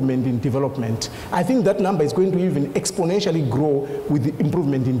 1% improvement in development. I think that number is going to even exponentially grow with the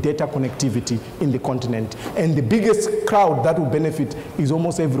improvement in data connectivity in the continent. And the biggest crowd that will benefit is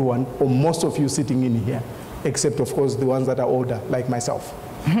almost everyone, or most of you sitting in here, except of course the ones that are older, like myself.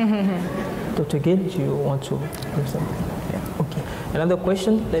 Dr. Gayle, do you want to do something? Yeah. Okay. Another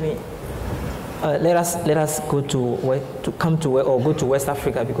question? Let us go to West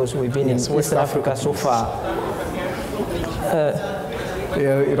Africa, because we've been in West Africa so far.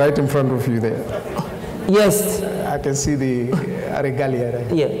 Yeah, right in front of you there. Yes. I can see the regalia.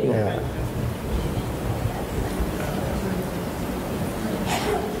 Right? Yeah.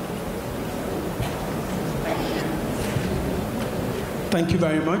 Thank you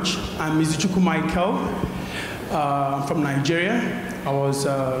very much. I'm Izuchukwu Michael. I'm from Nigeria. I was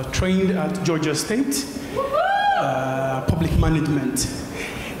trained at Georgia State, public management.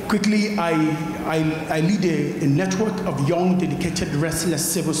 Quickly, I lead a network of young, dedicated, restless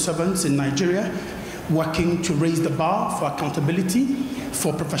civil servants in Nigeria, working to raise the bar for accountability,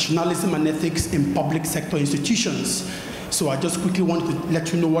 for professionalism and ethics in public sector institutions. So I just quickly want to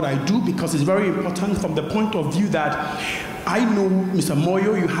let you know what I do, because it's very important from the point of view that I know, Mr.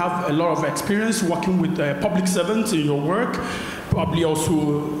 Moyo, you have a lot of experience working with public servants in your work, probably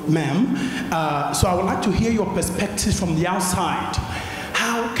also ma'am. So I would like to hear your perspectives from the outside.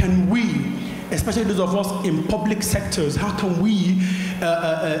 How can we, especially those of us in public sectors, how can we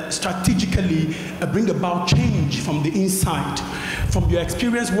strategically bring about change from the inside? From your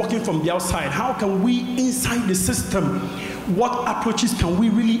experience working from the outside, how can we, inside the system, what approaches can we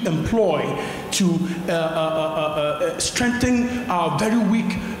really employ to strengthen our very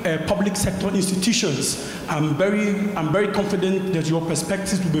weak public sector institutions? I'm very confident that your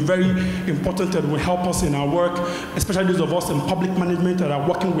perspectives will be very important and will help us in our work, especially those of us in public management that are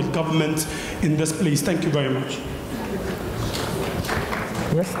working with government in this place. Thank you very much.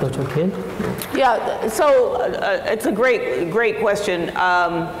 Yes, Dr. Gayle. Yeah, so it's a great question.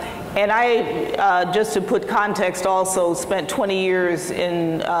 And I, just to put context also, spent 20 years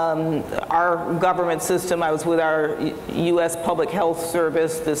in our government system. I was with our U.S. Public Health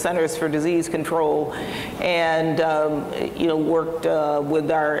Service, the Centers for Disease Control, and worked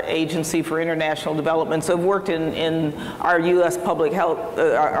with our Agency for International Development. So I've worked in our U.S. public health,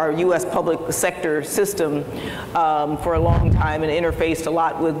 our U.S. public sector system for a long time, and interfaced a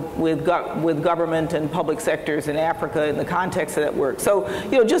lot with government and public sectors in Africa in the context of that work. So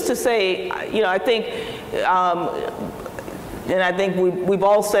just to say, I think, and I think we've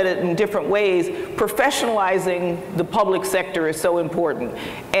all said it in different ways, professionalizing the public sector is so important.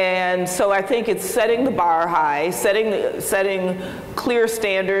 And so I think it's setting the bar high, setting clear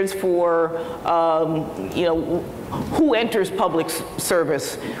standards for, who enters public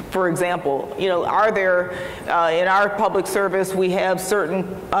service, for example. Are there, in our public service, we have certain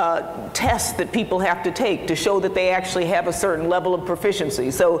tests that people have to take to show that they actually have a certain level of proficiency.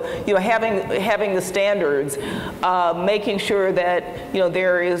 So, having the standards, making sure that,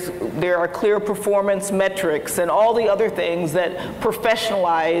 there are clear performance metrics and all the other things that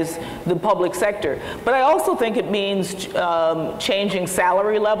professionalize the public sector. But I also think it means changing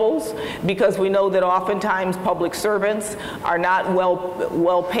salary levels, because we know that oftentimes public servants are not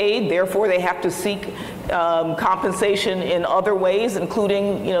well paid, therefore they have to seek compensation in other ways,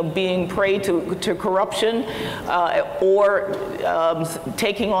 including being prey to corruption or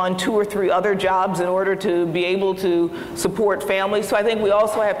taking on 2 or 3 other jobs in order to be able to support families. So I think we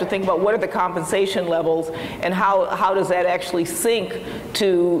also have to think about what are the compensation levels and how does that actually sync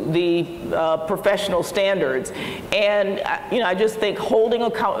to the professional standards. And I just think holding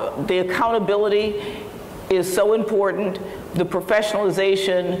the accountability is so important. The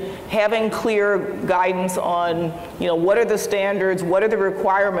professionalization, having clear guidance on, what are the standards, what are the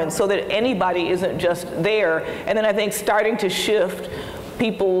requirements, so that anybody isn't just there. And then I think starting to shift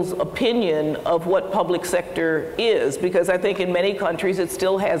people's opinion of what public sector is, because I think in many countries it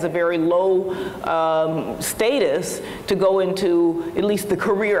still has a very low status to go into at least the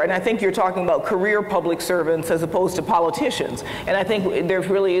career, and I think you're talking about career public servants as opposed to politicians, and I think there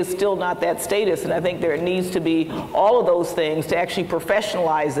really is still not that status, and I think there needs to be all of those things to actually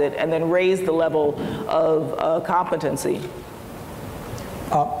professionalize it and then raise the level of competency.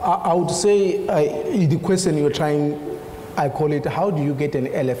 I would say the question you're trying, I call it, how do you get an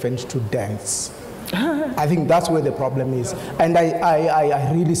elephant to dance? I think that's where the problem is. And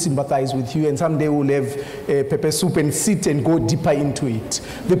I really sympathize with you, and someday we'll have pepper soup and sit and go deeper into it.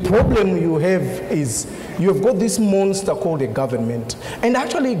 The problem you have is you've got this monster called a government. And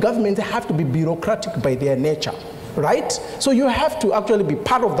actually governments have to be bureaucratic by their nature. Right? So you have to actually be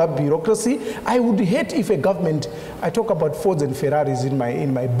part of that bureaucracy. I would hate if a government, I talk about Fords and Ferraris in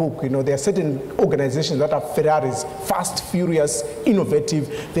my book, there are certain organizations that are Ferraris, fast, furious, innovative.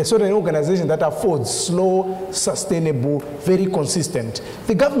 There are certain organizations that are Fords, slow, sustainable, very consistent.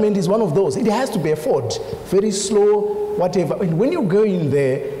 The government is one of those. It has to be a Ford, very slow, whatever. And when you go in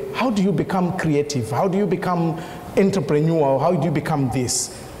there, how do you become creative? How do you become entrepreneurial? How do you become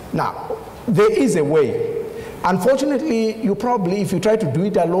this? Now, there is a way. Unfortunately, you probably, if you try to do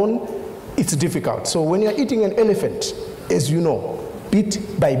it alone, it's difficult. So when you're eating an elephant, as you know,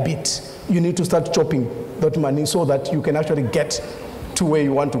 bit by bit, you need to start chopping that money so that you can actually get to where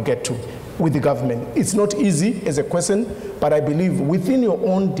you want to get to with the government. It's not easy as a question, but I believe within your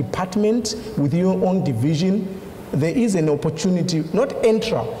own department, within your own division, there is an opportunity, not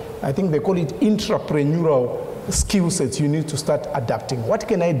I think they call it intrapreneurial skill sets you need to start adapting. What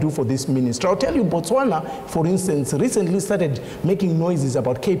can I do for this ministry? I'll tell you, Botswana, for instance, recently started making noises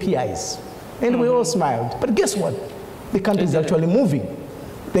about KPIs. And we all smiled. But guess what? The country is actually moving.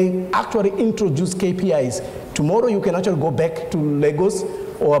 They actually introduced KPIs. Tomorrow you can actually go back to Lagos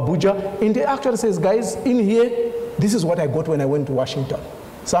or Abuja, and they actually says, guys, in here, this is what I got when I went to Washington.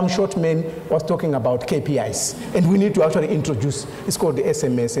 Some short man was talking about KPIs, and we need to actually introduce, it's called the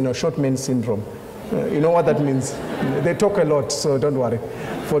SMS, short man syndrome. You know what that means? They talk a lot, so don't worry.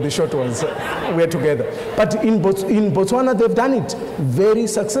 For the short ones, we're together. But in Botswana, they've done it very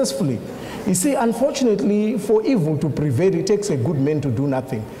successfully. You see, unfortunately, for evil to prevail, it takes a good man to do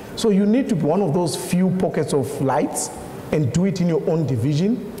nothing. So you need to be one of those few pockets of lights and do it in your own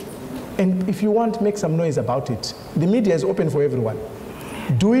division. And if you want, make some noise about it. The media is open for everyone.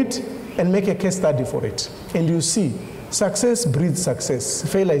 Do it and make a case study for it. And you see, success breeds success.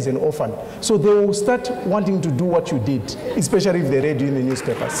 Failure is an orphan. So they will start wanting to do what you did, especially if they read you in the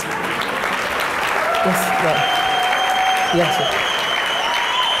newspapers. Yes, yes, sir.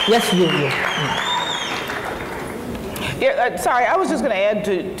 Yes, you. Yeah, sorry, I was just going to add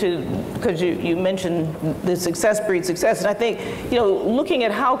to because you mentioned the success breeds success, and I think, looking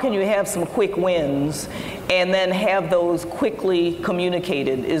at how can you have some quick wins and then have those quickly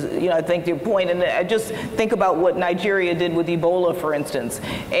communicated is, I think your point. And I just think about what Nigeria did with Ebola, for instance,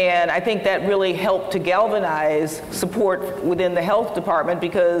 and I think that really helped to galvanize support within the health department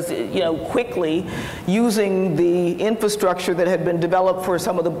because, quickly using the infrastructure that had been developed for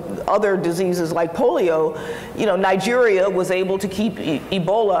some of the other diseases like polio, Nigeria was able to keep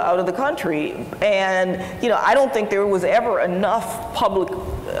Ebola out of the country. And, I don't think there was ever enough public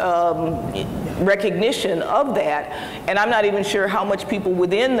recognition of that. And I'm not even sure how much people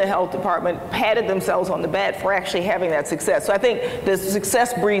within the health department patted themselves on the back for actually having that success. So I think the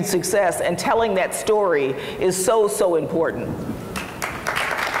success breeds success, and telling that story is so, so important.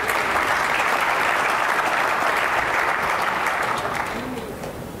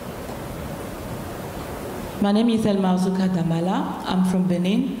 My name is Elmarzuka Damala. I'm from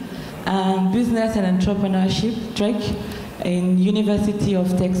Benin. I'm business and entrepreneurship track in University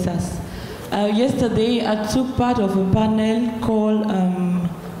of Texas. Yesterday, I took part of a panel called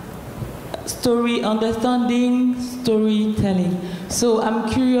Story Understanding, Storytelling. So I'm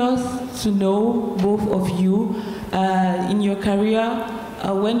curious to know, both of you, in your career,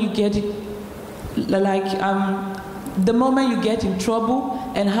 when you get, the moment you get in trouble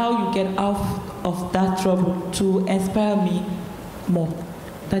and how you get out of that trouble to inspire me more.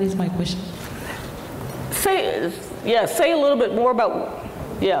 That is my question. Say a little bit more about,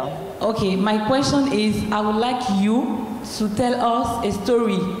 Okay, my question is, I would like you to tell us a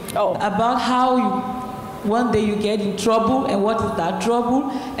story about how one day you get in trouble and what is that trouble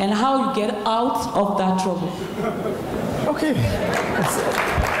and how you get out of that trouble. Okay.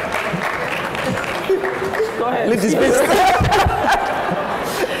 Go ahead. Ladies first.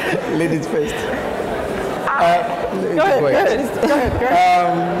 Ladies first. Go ahead.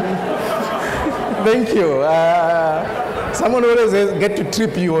 Thank you. Someone always get to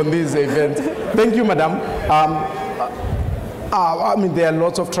trip you on these events. Thank you, madam. There are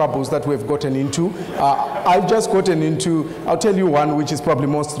lots of troubles that we've gotten into. I've just gotten into, I'll tell you one which is probably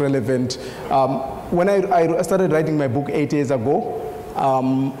most relevant. When I started writing my book 8 years ago,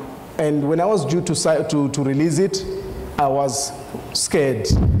 and when I was due to release it, I was scared.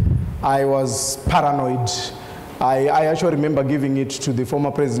 I was paranoid. I actually remember giving it to the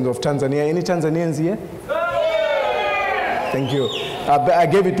former president of Tanzania. Any Tanzanians here? Thank you. I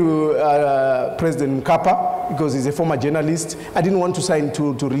gave it to President Mkapa because he's a former journalist. I didn't want to sign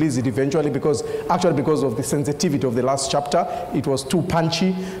to release it eventually because of the sensitivity of the last chapter. It was too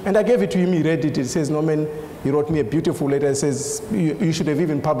punchy. And I gave it to him, he read it. It says, Norman, he wrote me a beautiful letter. It says, you should have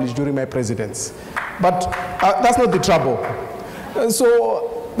even published during my presidency. But that's not the trouble.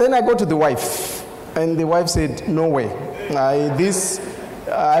 So then I go to the wife. And the wife said, no way.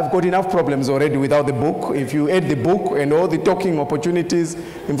 I've got enough problems already without the book. If you add the book and all the talking opportunities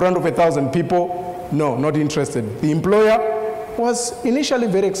in front of 1,000 people, no, not interested. The employer was initially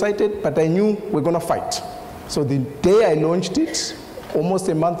very excited, but I knew we're going to fight. So the day I launched it, almost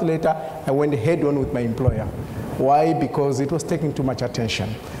a month later, I went head on with my employer. Why? Because it was taking too much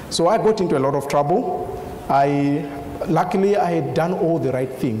attention. So I got into a lot of trouble. Luckily, I had done all the right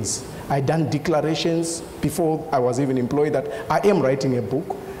things. I had done declarations before I was even employed that I am writing a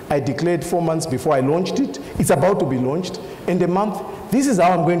book. I declared 4 months before I launched it. It's about to be launched. In a month, this is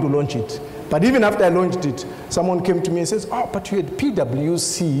how I'm going to launch it. But even after I launched it, someone came to me and says, oh, but you had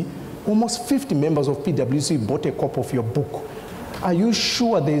PwC, almost 50 members of PwC bought a copy of your book. Are you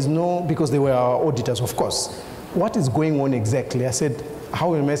sure there is no, because they were our auditors, of course. what is going on exactly? I said,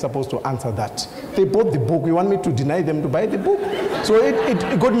 how am I supposed to answer that? They bought the book. You want me to deny them to buy the book? So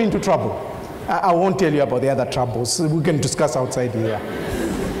it got me into trouble. I won't tell you about the other troubles. We can discuss outside here.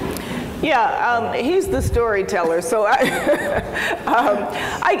 Yeah, he's the storyteller. So I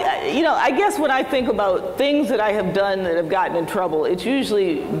guess when I think about things that I have done that have gotten in trouble, it's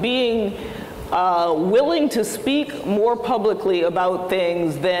usually being willing to speak more publicly about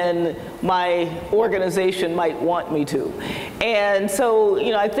things than my organization might want me to. And so,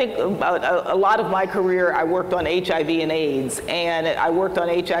 I think about a lot of my career, I worked on HIV and AIDS, and I worked on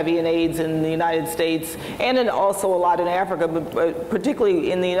HIV and AIDS in the United States, and also a lot in Africa, but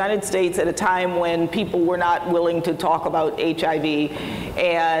particularly in the United States at a time when people were not willing to talk about HIV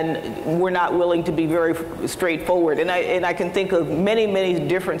and were not willing to be very straightforward. And I can think of many, many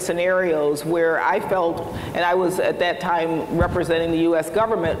different scenarios where I felt, and I was at that time representing the US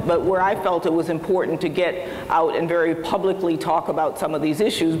government, but where I felt it was important to get out and very publicly talk about some of these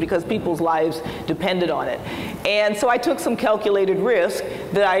issues because people's lives depended on it. And so I took some calculated risk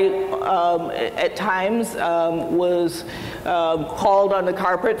that I, at times, was called on the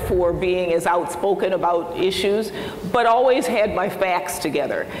carpet for being as outspoken about issues, but always had my facts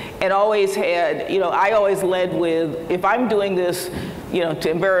together. And always had, I always led with, if I'm doing this, to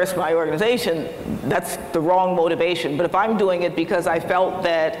embarrass my organization, that's the wrong motivation. But if I'm doing it because I felt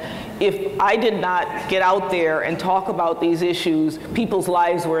that if I did not get out there and talk about these issues, people's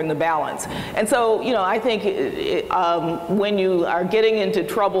lives were in the balance. And so, I think when you are getting into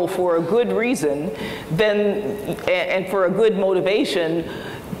trouble for a good reason, then, and for a good motivation,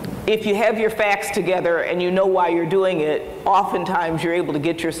 if you have your facts together and you know why you're doing it, oftentimes you're able to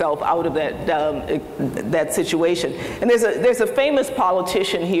get yourself out of that situation. And there's a famous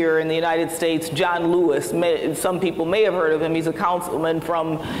politician here in the United States, John Lewis. Some people may have heard of him. He's a councilman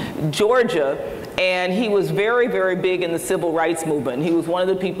from Georgia. And he was very, very big in the civil rights movement. He was one of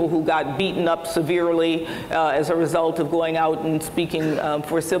the people who got beaten up severely as a result of going out and speaking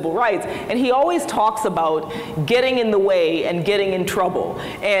for civil rights. And he always talks about getting in the way and getting in trouble.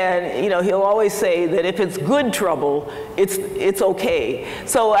 And he'll always say that if it's good trouble, it's okay.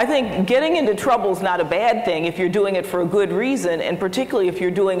 So I think getting into trouble is not a bad thing if you're doing it for a good reason, and particularly if you're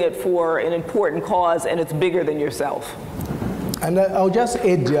doing it for an important cause and it's bigger than yourself. And I'll just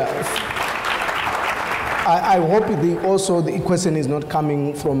add, I hope also the question is not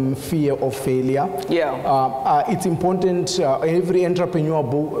coming from fear of failure. Yeah. It's important, every entrepreneur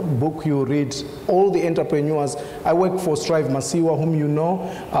book you read, all the entrepreneurs, I work for Strive Masiwa, whom you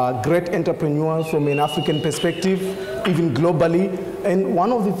know, great entrepreneurs from an African perspective, even globally. And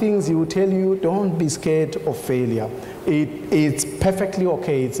one of the things he will tell you, don't be scared of failure. It's perfectly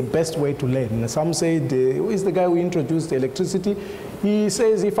okay. It's the best way to learn. Some say, who is the guy who introduced the electricity? He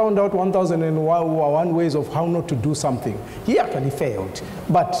says he found out 1,001 ways of how not to do something. He actually failed.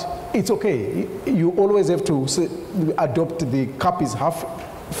 But it's okay. You always have to adopt the cup is half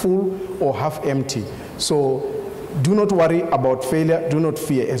full or half empty. So do not worry about failure. Do not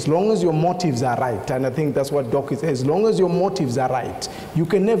fear. As long as your motives are right, and I think that's what Doc is, as long as your motives are right, you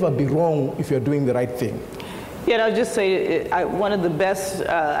can never be wrong if you're doing the right thing. Yeah, and I'll just say, one of the best,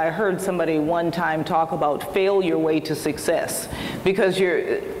 I heard somebody one time talk about fail your way to success, because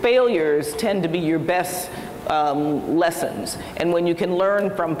your failures tend to be your best lessons. And when you can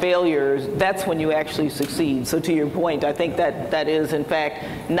learn from failures, that's when you actually succeed. So to your point, I think that is, in fact,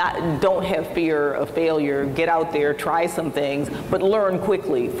 don't have fear of failure. Get out there, try some things, but learn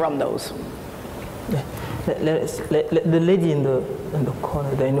quickly from those. The lady in the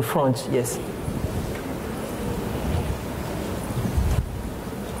corner, there in the front, yes.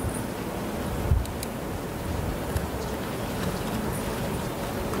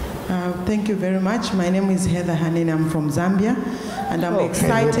 Thank you very much. My name is Helene. I'm from Zambia, and I'm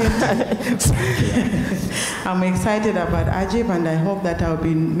excited. I'm excited about AGIP, and I hope that I'll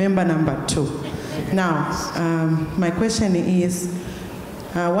be member number 2. Now, my question is,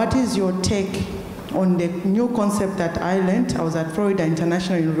 what is your take on the new concept that I learned? I was at Florida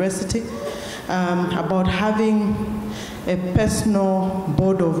International University about having a personal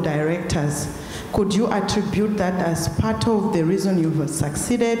board of directors. Could you attribute that as part of the reason you have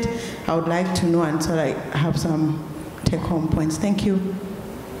succeeded? I would like to know, and so I have some take-home points. Thank you.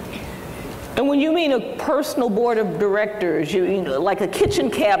 And when you mean a personal board of directors, you mean like a kitchen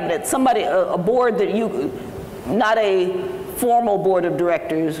cabinet, somebody, a board that you, not a formal board of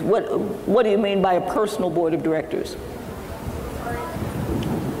directors. What do you mean by a personal board of directors?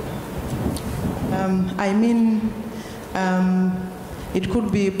 I mean, it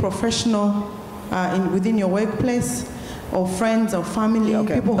could be professional within your workplace, or friends or family,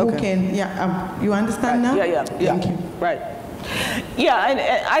 people who can, you understand now? Yeah. Thank you. Right. Yeah, and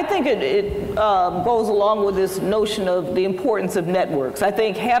I think it goes along with this notion of the importance of networks. I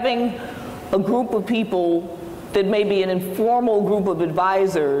think having a group of people that may be an informal group of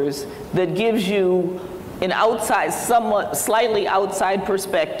advisors that gives you an outside, somewhat slightly outside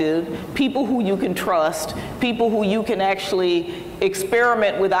perspective, people who you can trust, people who you can actually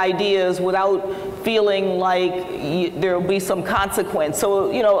experiment with ideas without feeling like there will be some consequence.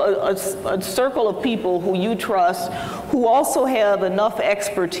 So, you know, a circle of people who you trust, who also have enough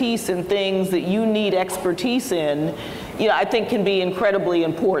expertise in things that you need expertise in, you know, I think can be incredibly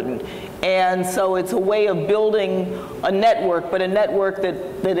important. And so it's a way of building a network, but a network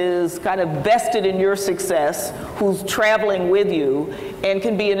that is kind of vested in your success, who's traveling with you, and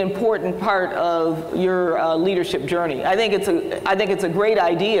can be an important part of your leadership journey. I think it's a great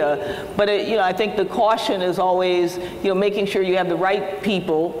idea, but you know, I think the caution is always, you know, making sure you have the right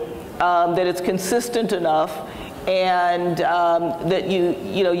people, that it's consistent enough, and that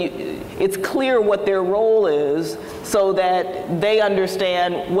it's clear what their role is, so that they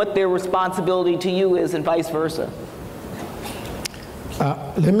understand what their responsibility to you is, and vice versa.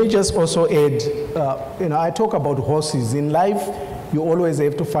 Let me just also add, you know, I talk about horses. In life, you always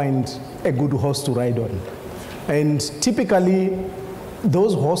have to find a good horse to ride on. And typically,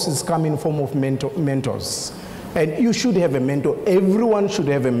 those horses come in form of mentors. And you should have a mentor. Everyone should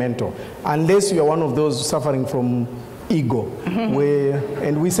have a mentor, unless you are one of those suffering from ego,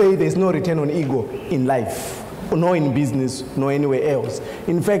 and we say there's no return on ego in life, nor in business, nor anywhere else.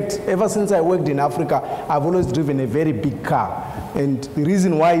 In fact, ever since I worked in Africa, I've always driven a very big car. And the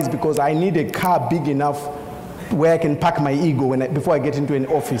reason why is because I need a car big enough where I can park my ego before I get into an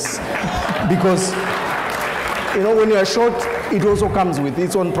office. Because, you know, when you are short, it also comes with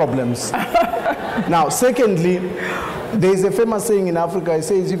its own problems. Now, secondly, there's a famous saying in Africa. It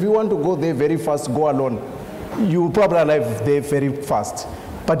says, if you want to go there very fast, go alone. You will probably arrive there very fast.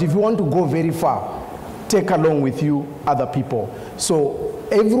 But if you want to go very far, take along with you other people. So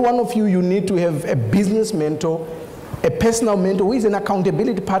every one of you, you need to have a business mentor, a personal mentor who is an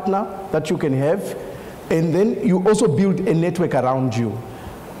accountability partner that you can have, and then you also build a network around you.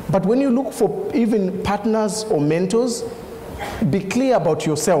 But when you look for even partners or mentors, be clear about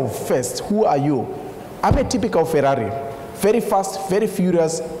yourself first. Who are you? I'm a typical Ferrari. Very fast, very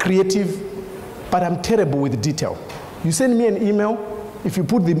furious, creative, but I'm terrible with detail. You send me an email, if you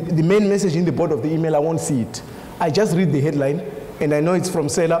put the main message in the body of the email, I won't see it. I just read the headline, and I know it's from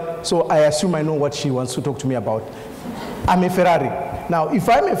Seller, so I assume I know what she wants to talk to me about. I'm a Ferrari. Now, if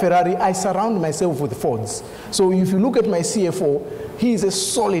I'm a Ferrari, I surround myself with Fords. So if you look at my CFO, he is a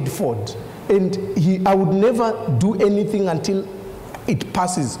solid Ford. And I would never do anything until it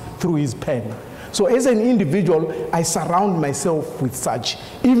passes through his pen. So as an individual, I surround myself with such.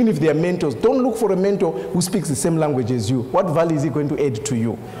 Even if they are mentors, don't look for a mentor who speaks the same language as you. What value is he going to add to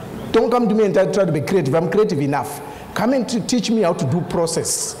you? Don't come to me and try to be creative. I'm creative enough. Come and teach me how to do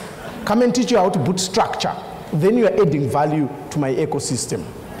process. Come and teach you how to put structure. Then you are adding value to my ecosystem.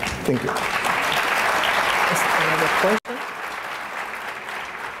 Thank you. Another question?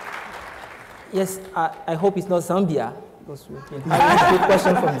 Yes, I hope it's not Zambia. Because we've been having a good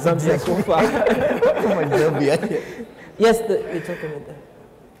question from Zambia so far. From Zambia. Yes, the gentleman there.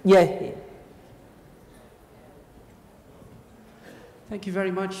 Yeah. Thank you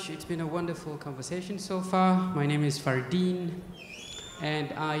very much. It's been a wonderful conversation so far. My name is Fardeen,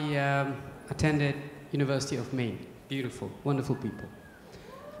 and I attended University of Maine. Beautiful, wonderful people.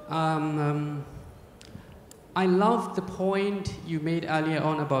 I loved the point you made earlier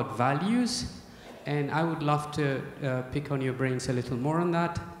on about values, and I would love to pick on your brains a little more on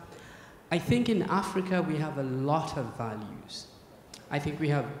that. I think in Africa we have a lot of values. I think we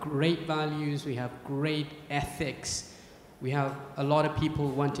have great values, we have great ethics, we have a lot of people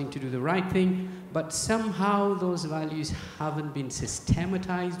wanting to do the right thing, but somehow those values haven't been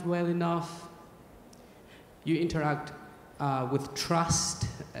systematized well enough. You interact with trust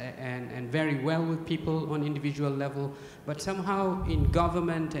and very well with people on individual level, but somehow in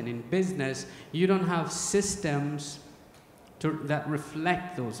government and in business, you don't have systems that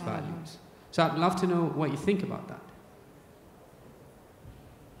reflect those values. So I'd love to know what you think about that.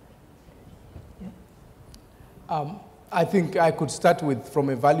 I think I could start with, from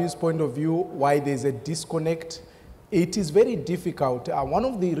a values point of view, why there's a disconnect. It is very difficult. One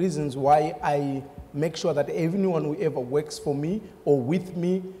of the reasons why I make sure that everyone who ever works for me or with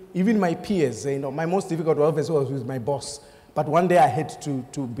me, even my peers, you know, my most difficult office was with my boss. But one day I had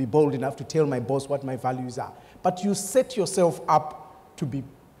to be bold enough to tell my boss what my values are. But you set yourself up to be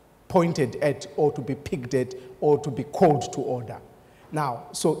pointed at or to be picked at or to be called to order. Now,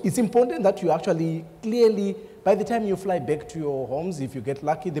 so it's important that you actually clearly, by the time you fly back to your homes, if you get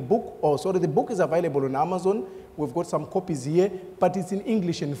lucky, the book is available on Amazon. We've got some copies here, but it's in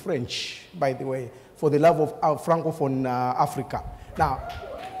English and French, by the way, for the love of Francophone Africa. Now,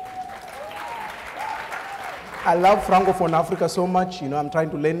 I love Francophone Africa so much. You know, I'm trying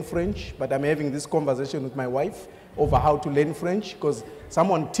to learn French, but I'm having this conversation with my wife over how to learn French, because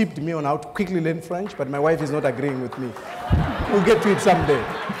someone tipped me on how to quickly learn French, but my wife is not agreeing with me. We'll get to it someday.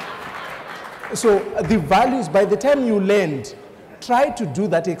 So the values, by the time you learned, try to do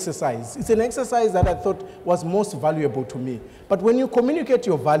that exercise. It's an exercise that I thought was most valuable to me. But when you communicate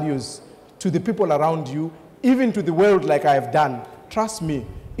your values to the people around you, even to the world like I have done, trust me,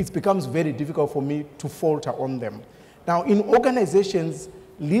 it becomes very difficult for me to falter on them. Now, in organizations,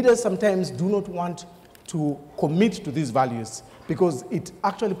 leaders sometimes do not want to commit to these values because it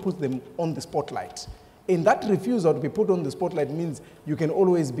actually puts them on the spotlight. And that refusal to be put on the spotlight means you can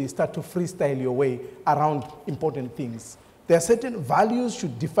always start to freestyle your way around important things. There are certain values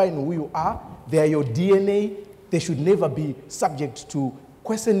should define who you are. They are your DNA. They should never be subject to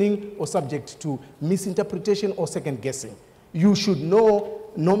questioning or subject to misinterpretation or second guessing. You should know,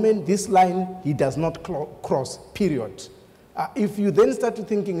 Norman, this line, he does not cross, period. If you then start to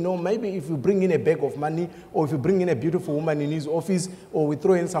thinking, no, maybe if you bring in a bag of money, or if you bring in a beautiful woman in his office, or we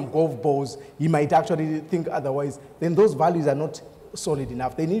throw in some golf balls, he might actually think otherwise, then those values are not solid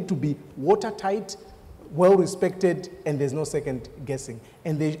enough. They need to be watertight, well-respected, and there's no second guessing.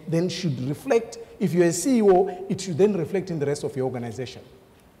 And they then should reflect, if you're a CEO, it should then reflect in the rest of your organization.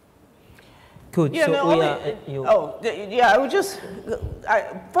 Good. Yeah, so I would just,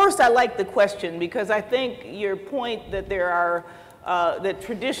 first I like the question because I think your point that there are, that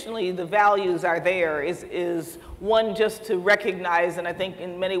traditionally the values are there is one just to recognize and I think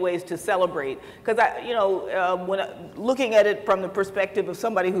in many ways to celebrate. Because when looking at it from the perspective of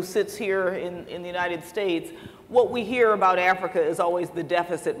somebody who sits here in the United States, what we hear about Africa is always the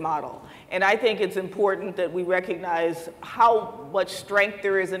deficit model. And I think it's important that we recognize how much strength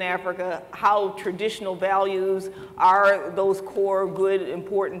there is in Africa, how traditional values are those core, good,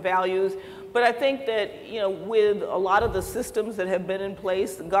 important values. But I think that, with a lot of the systems that have been in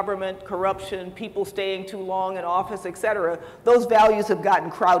place, the government, corruption, people staying too long in office, et cetera, those values have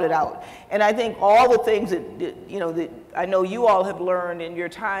gotten crowded out. And I think all the things that I know you all have learned in your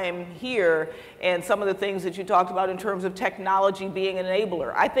time here and some of the things that you talked about in terms of technology being an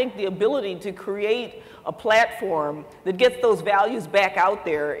enabler, I think the ability to create a platform that gets those values back out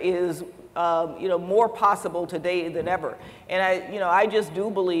there is more possible today than ever. And I just do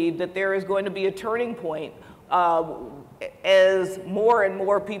believe that there is going to be a turning point as more and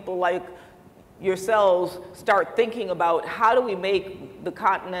more people like yourselves start thinking about how do we make the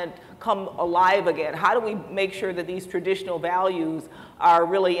continent come alive again? How do we make sure that these traditional values are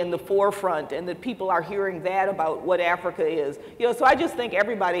really in the forefront and that people are hearing that about what Africa is? So I just think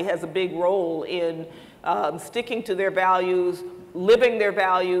everybody has a big role in sticking to their values, living their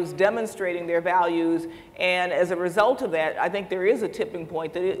values, demonstrating their values, and as a result of that, I think there is a tipping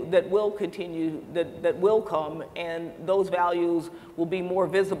point that will continue, that will come, and those values will be more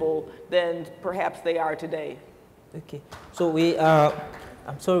visible than perhaps they are today. Okay, so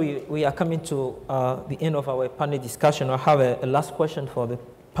I'm sorry, we are coming to the end of our panel discussion. I have a last question for the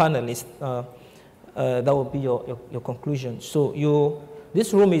panelists. That will be your conclusion. So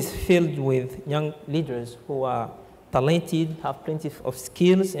this room is filled with young leaders who are talented, have plenty of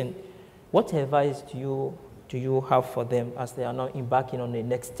skills, and what advice do you have for them as they are now embarking on the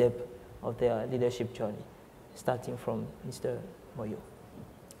next step of their leadership journey, starting from Mr. Moyo?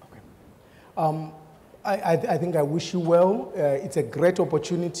 Okay. I think I wish you well. It's a great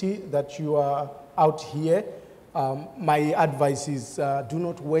opportunity that you are out here. My advice is do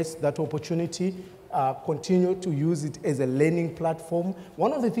not waste that opportunity. Continue to use it as a learning platform.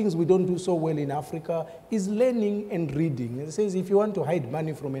 One of the things we don't do so well in Africa is learning and reading. It says if you want to hide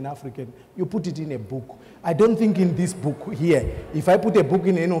money from an African, you put it in a book. I don't think in this book here, if I put a book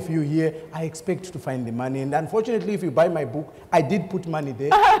in any of you here, I expect to find the money. And unfortunately, if you buy my book, I did put money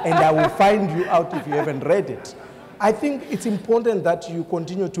there, and I will find you out if you haven't read it. I think it's important that you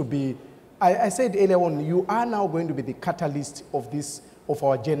continue to be, I said earlier on, you are now going to be the catalyst of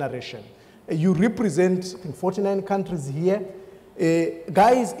our generation. You represent, I think, 49 countries here.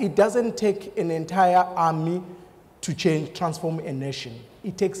 Guys, it doesn't take an entire army to transform a nation.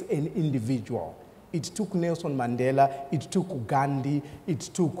 It takes an individual. It took Nelson Mandela, it took Gandhi, it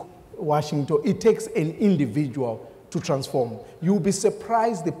took Washington. It takes an individual to transform. You'll be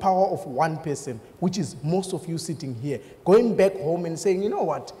surprised the power of one person, which is most of you sitting here, going back home and saying, you know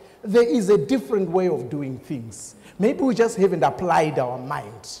what, there is a different way of doing things. Maybe we just haven't applied our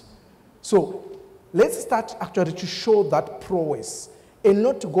mind. So let's start actually to show that prowess and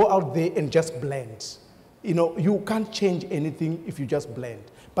not to go out there and just blend. You know, you can't change anything if you just blend.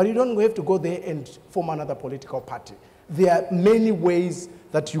 But you don't have to go there and form another political party. There are many ways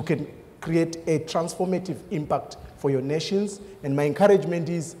that you can create a transformative impact for your nations. And my encouragement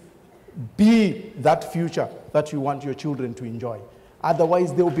is, be that future that you want your children to enjoy.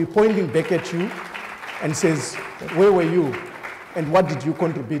 Otherwise, they will be pointing back at you and says, where were you? And what did you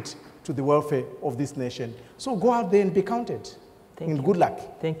contribute to the welfare of this nation? So go out there and be counted. And good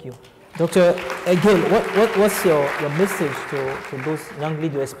luck. Thank you. Dr. Gayle, what's your message to those young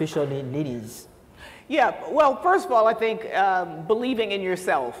leaders, especially ladies? Yeah, well, first of all, I think believing in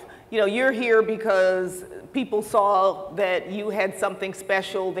yourself. You know, you're here because people saw that you had something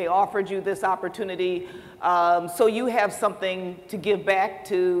special. They offered you this opportunity. So you have something to give back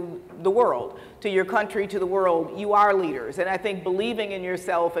to the world, to your country, to the world. You are leaders. And I think believing in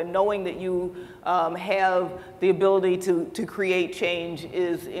yourself and knowing that you have the ability to create change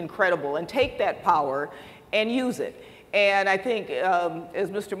is incredible. And take that power and use it. And I think, as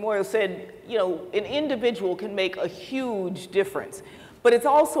Mr. Moyo said, you know, an individual can make a huge difference. But it's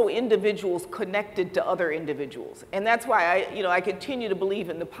also individuals connected to other individuals. And that's why I continue to believe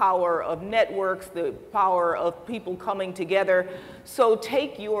in the power of networks, the power of people coming together. So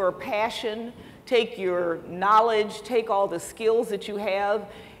take your passion, take your knowledge, take all the skills that you have,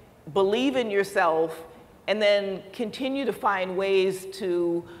 believe in yourself, and then continue to find ways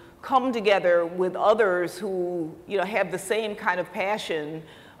to come together with others who have the same kind of passion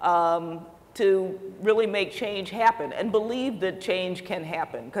to really make change happen and believe that change can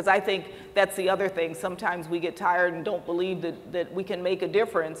happen. Because I think that's the other thing. Sometimes we get tired and don't believe that we can make a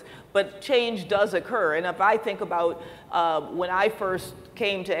difference, but change does occur. And if I think about when I first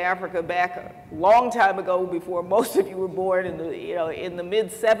came to Africa back a long time ago, before most of you were born in the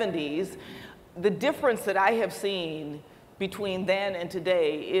mid-70s, the difference that I have seen between then and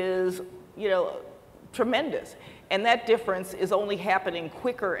today is tremendous. And that difference is only happening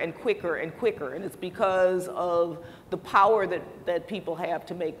quicker and quicker and quicker. And it's because of the power that people have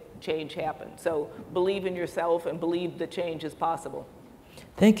to make change happen. So believe in yourself and believe that change is possible.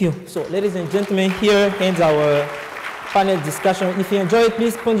 Thank you. So ladies and gentlemen, here ends our panel discussion. If you enjoy it,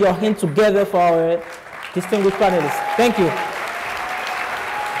 please put your hands together for our distinguished panelists. Thank you.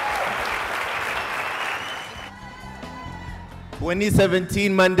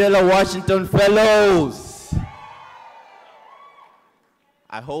 (2017) Mandela Washington Fellows.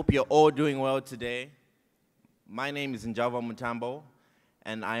 I hope you're all doing well today. My name is Njavwa Mutambo,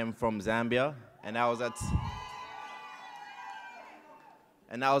 and I am from Zambia, and I was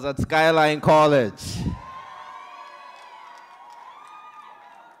at Skyline College.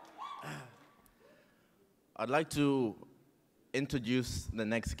 I'd like to introduce the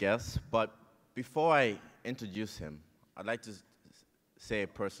next guest, but before I introduce him, I'd like to say a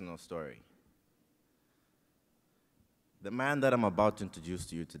personal story. The man that I'm about to introduce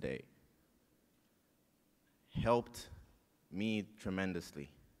to you today helped me tremendously.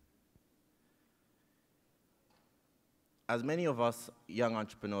 As many of us young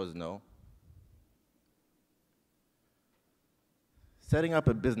entrepreneurs know, setting up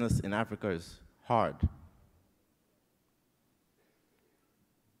a business in Africa is hard.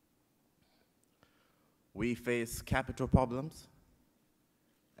 We face capital problems,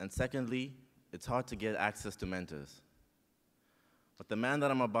 and secondly, it's hard to get access to mentors. But the man that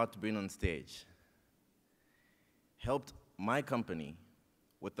I'm about to bring on stage helped my company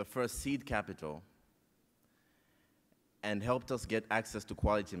with the first seed capital and helped us get access to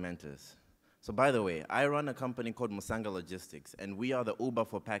quality mentors. So by the way, I run a company called Musanga Logistics, and we are the Uber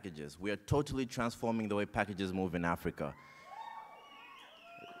for packages. We are totally transforming the way packages move in Africa.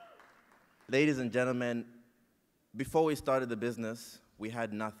 Ladies and gentlemen, before we started the business, we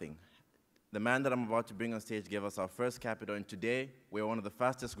had nothing. The man that I'm about to bring on stage gave us our first capital, and today we're one of the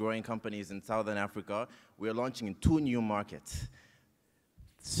fastest growing companies in Southern Africa. We're launching in 2 new markets.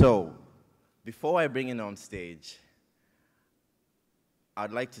 So, before I bring him on stage,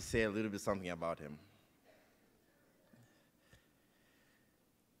 I'd like to say a little bit something about him.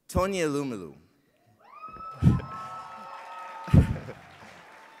 Tony Elumelu.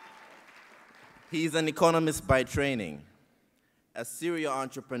 He's an economist by training, a serial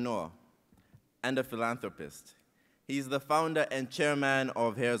entrepreneur, and a philanthropist. He's the founder and chairman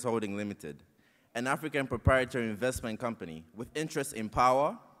of Heirs Holding Limited, an African proprietary investment company with interests in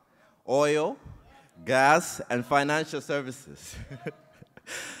power, oil, gas, and financial services.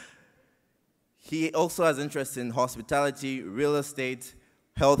 He also has interests in hospitality, real estate,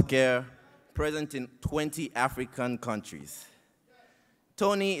 healthcare, present in 20 African countries.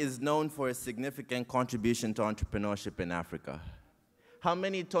 Tony is known for his significant contribution to entrepreneurship in Africa. How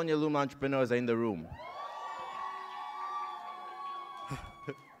many Tony Elumelu entrepreneurs are in the room?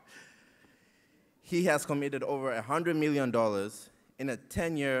 He has committed over $100 million in a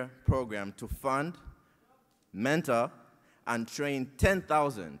 10-year program to fund, mentor, and train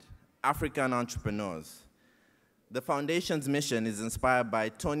 10,000 African entrepreneurs. The foundation's mission is inspired by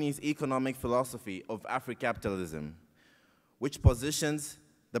Tony's economic philosophy of Afrocapitalism, which positions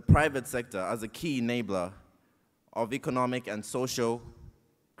the private sector as a key enabler of economic and social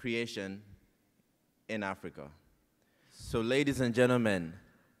creation in Africa. So, ladies and gentlemen,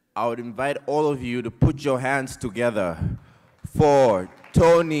 I would invite all of you to put your hands together for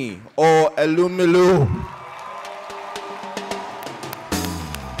Tony Elumelu.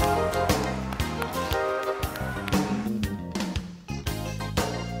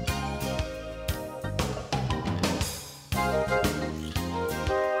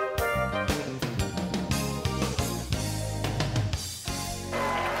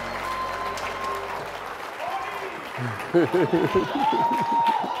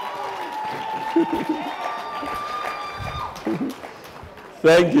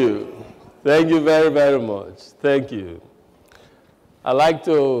 Thank you. Thank you very, very much. Thank you. I'd like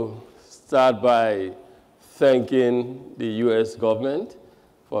to start by thanking the U.S. government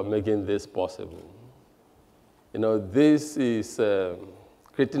for making this possible. You know, this is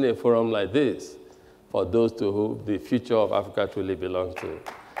creating a forum like this for those to whom the future of Africa truly belongs to.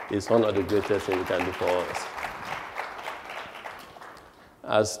 It's one of the greatest things we can do for us.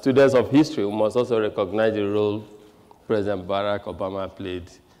 As students of history, we must also recognize the role President Barack Obama played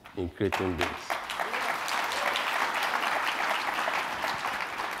in creating this.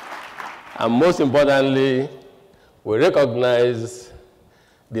 And most importantly, we recognize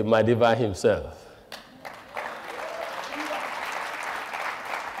the Madiba himself.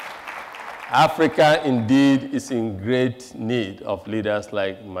 Africa indeed is in great need of leaders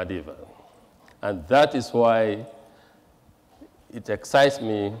like Madiba. And that is why it excites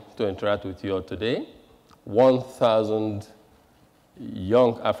me to interact with you all today. 1,000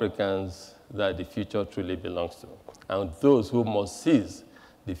 young Africans that the future truly belongs to, and those who must seize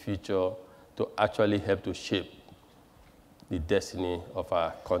the future to actually help to shape the destiny of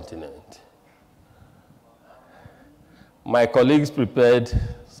our continent. My colleagues prepared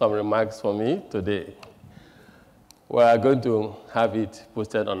some remarks for me today. We are going to have it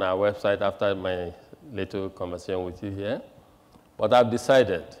posted on our website after my little conversation with you here. But I've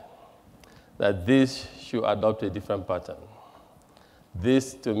decided that this should adopt a different pattern.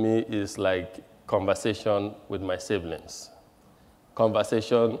 This, to me, is like conversation with my siblings.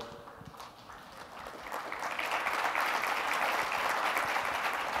 Conversation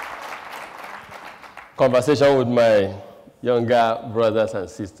with my younger brothers and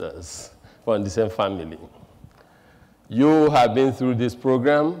sisters from the same family. You have been through this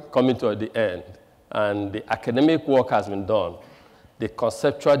program, coming to the end, and the academic work has been done. The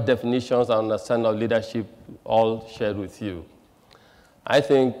conceptual definitions and understanding of leadership all shared with you. I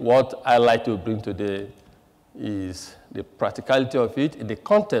think what I like to bring today is the practicality of it in the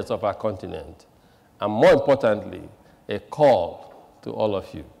context of our continent, and more importantly, a call to all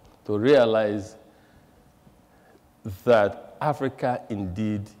of you to realize that Africa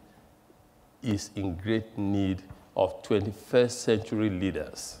indeed is in great need of 21st century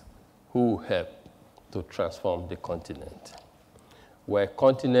leaders who help to transform the continent. We're a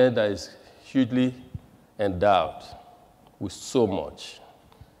continent that is hugely endowed with so much.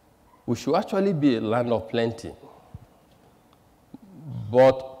 We should actually be a land of plenty.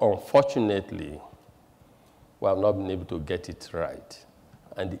 But unfortunately, we have not been able to get it right.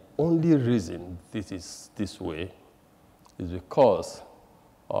 And the only reason this is this way is because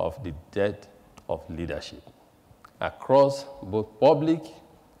of the dearth of leadership across both public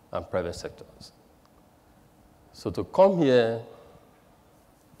and private sectors. So to come here,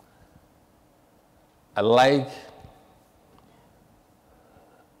 I like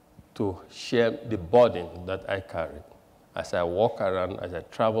to share the burden that I carry as I walk around, as I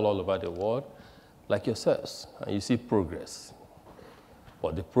travel all over the world, like yourselves, and you see progress.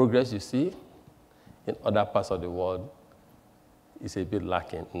 But the progress you see in other parts of the world is a bit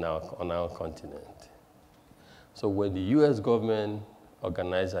lacking now on our continent. So when the US government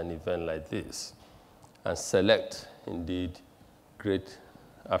organizes an event like this and select, indeed, great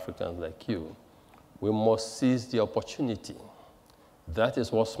Africans like you, we must seize the opportunity. That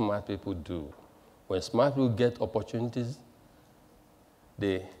is what smart people do. When smart people get opportunities,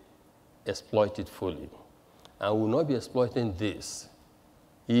 they exploit it fully. And we will not be exploiting this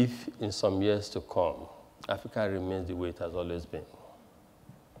if in some years to come, Africa remains the way it has always been.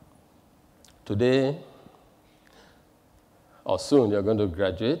 Today, or soon, you're going to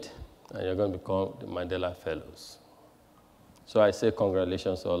graduate, and you're going to become the Mandela Fellows. So I say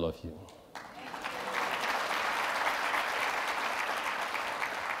congratulations to all of you.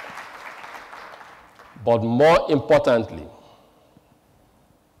 But more importantly,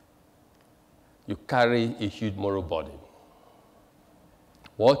 you carry a huge moral burden.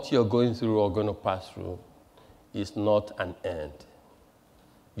 What you're going through or going to pass through is not an end.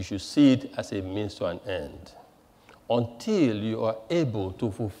 You should see it as a means to an end until you are able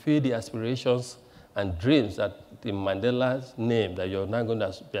to fulfill the aspirations and dreams that the Mandela's name that you're now going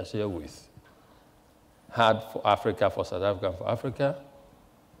to be associated with had for Africa, for South Africa, for Africa,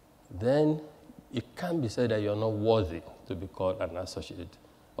 then it can be said that you're not worthy to be called an associate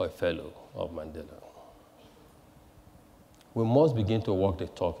or a fellow of Mandela. We must begin to walk the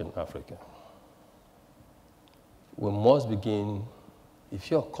talk in Africa. We must begin, if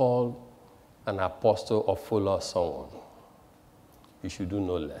you're called an apostle or follower of someone, you should do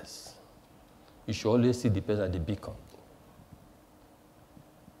no less. You should always see the person at the beacon.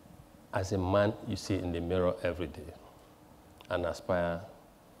 As a man, you see in the mirror every day and aspire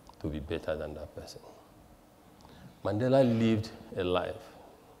to be better than that person. Mandela lived a life.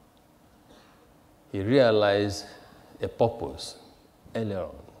 He realized a purpose earlier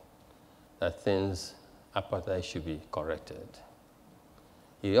on, that things, apartheid should be corrected.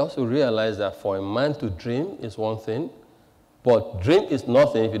 He also realized that for a man to dream is one thing, but dream is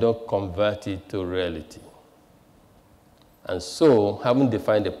nothing if you don't convert it to reality. And so, having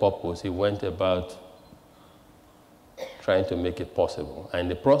defined a purpose, he went about trying to make it possible. And in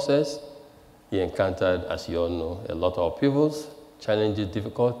the process, he encountered, as you all know, a lot of upheavals, challenges,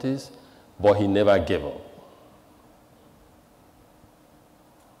 difficulties, but he never gave up.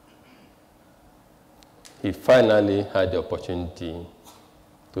 He finally had the opportunity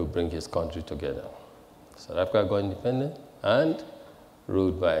to bring his country together. South Africa got independent and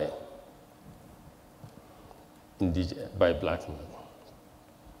ruled by black men.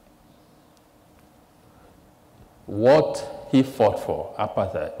 What he fought for,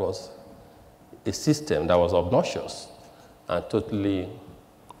 apartheid, was a system that was obnoxious and totally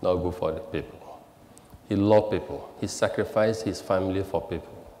not good for the people. He loved people. He sacrificed his family for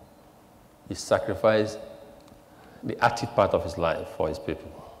people. He sacrificed the active part of his life for his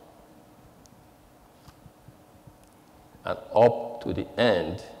people. And up to the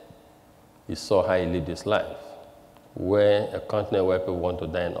end, he saw how he lived his life. Where a continent where people want to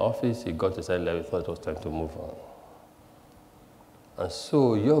die in office, he got to say, he thought it was time to move on. And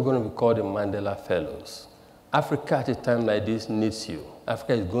so you're going to be called the Mandela Fellows. Africa at a time like this needs you.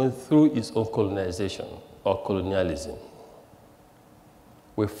 Africa is going through its own colonization or colonialism.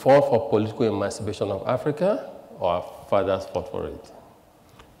 We fought for political emancipation of Africa, or our fathers fought for it.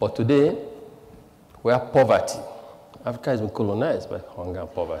 But today, we have poverty. Africa has been colonized by hunger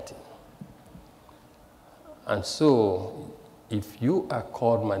and poverty. And so, if you are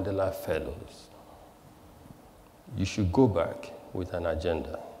called Mandela Fellows, you should go back with an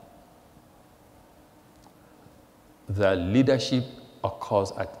agenda. The leadership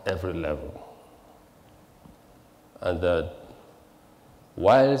occurs at every level. And that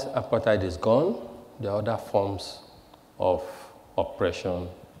whilst apartheid is gone, there are other forms of oppression,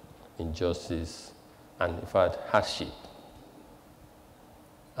 injustice, and in fact, hardship.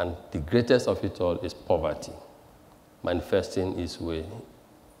 And the greatest of it all is poverty, manifesting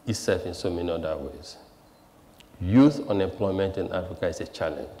itself in so many other ways. Youth unemployment in Africa is a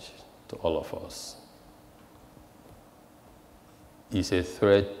challenge to all of us. It's a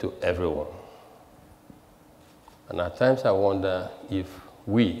threat to everyone. And at times I wonder if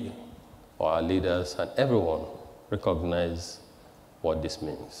we, or our leaders and everyone, recognize what this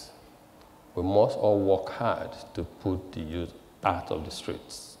means. We must all work hard to put the youth out of the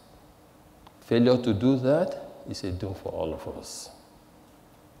streets. Failure to do that is a doom for all of us.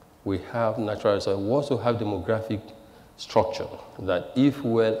 We have natural resources. We also have demographic structure that, if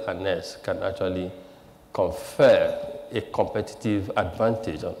well harnessed, can actually confer a competitive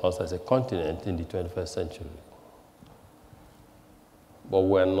advantage on us as a continent in the 21st century. But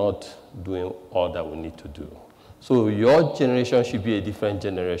we're not doing all that we need to do. So your generation should be a different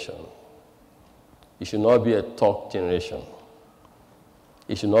generation. It should not be a talk generation.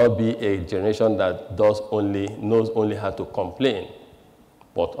 It should not be a generation that knows only how to complain,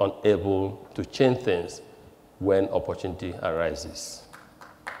 but unable to change things when opportunity arises.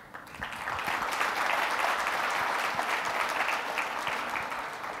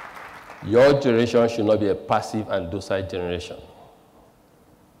 Your generation should not be a passive and docile generation.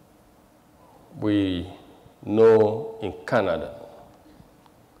 We know in Canada,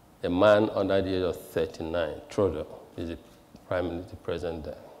 a man under the age of 39, Trudeau, is the prime minister president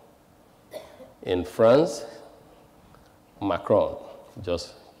there. In France, Macron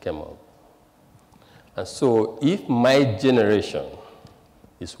just came up. And so if my generation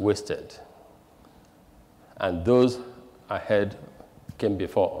is wasted and those ahead came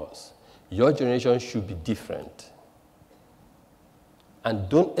before us, your generation should be different. And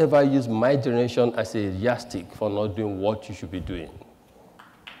don't ever use my generation as a yardstick for not doing what you should be doing.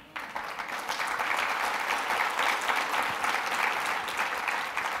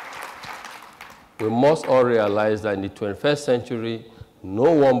 We must all realize that in the 21st century,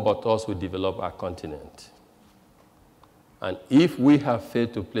 no one but us will develop our continent. And if we have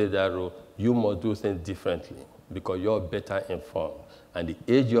failed to play that role, you must do things differently because you're better informed. And the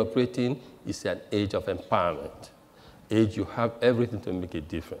age you're operating is an age of empowerment. Age you have everything to make a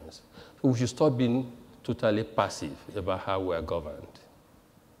difference. So we should stop being totally passive about how we are governed.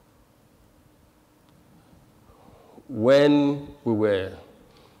 When we were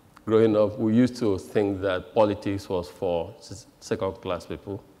growing up, we used to think that politics was for second-class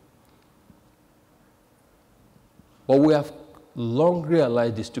people. But we have long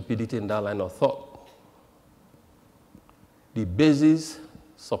realized the stupidity in that line of thought. The basis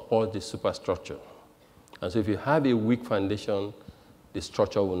supports the superstructure. And so if you have a weak foundation, the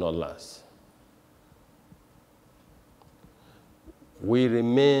structure will not last. We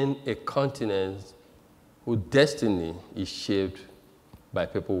remain a continent whose destiny is shaped by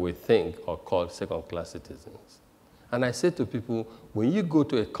people we think or call second-class citizens. And I say to people, when you go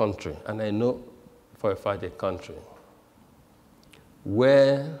to a country, and I know for a fact a country,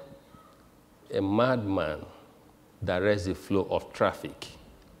 where a madman directs the flow of traffic,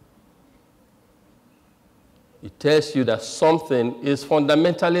 it tells you that something is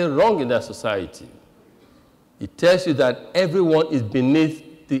fundamentally wrong in that society. It tells you that everyone is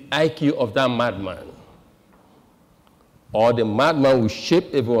beneath the IQ of that madman. Or the madman will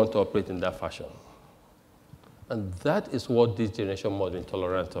shape everyone to operate in that fashion. And that is what this generation must be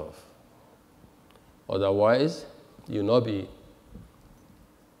intolerant of. Otherwise, you'll not be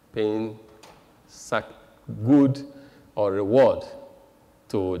paying good or reward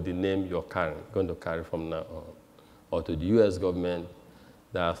to the name you're going to carry from now on, or to the US government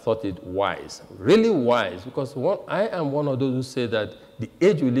that have thought it wise, really wise, because I am one of those who say that the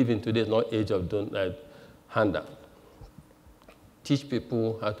age we live in today is not age of handout. Teach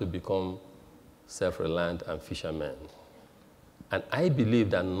people how to become self-reliant and fishermen. And I believe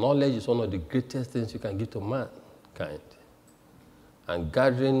that knowledge is one of the greatest things you can give to mankind. And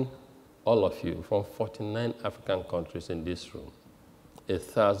gathering all of you from 49 African countries in this room,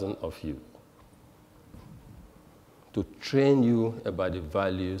 1,000 of you, to train you about the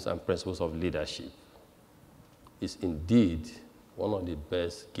values and principles of leadership is indeed one of the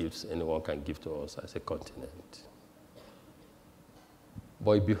best gifts anyone can give to us as a continent.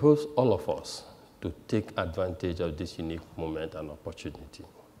 But it behooves all of us to take advantage of this unique moment and opportunity.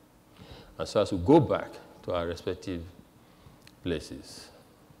 And so as we go back to our respective places,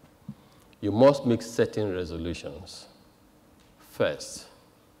 you must make certain resolutions. First,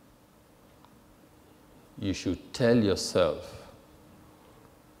 you should tell yourself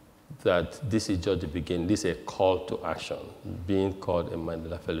that this is just the beginning. This is a call to action. Being called a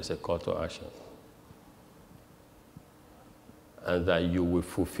Mandela Fellow is a call to action. And that you will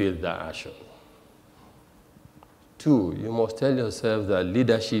fulfill that action. Two, you must tell yourself that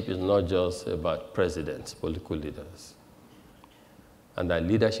leadership is not just about presidents, political leaders, and that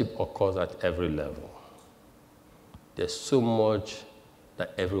leadership occurs at every level. There's so much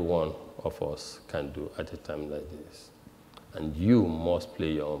that every one of us can do at a time like this. And you must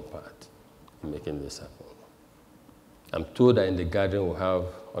play your own part in making this happen. I'm told that in the gathering we'll have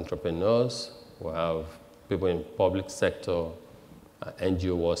entrepreneurs, we'll have people in public sector,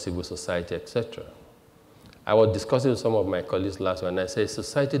 NGO world, civil society, etc. I was discussing with some of my colleagues last week, and I said,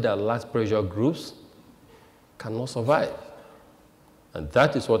 society that lacks pressure groups cannot survive. And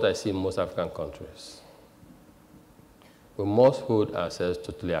that is what I see in most African countries. We must hold ourselves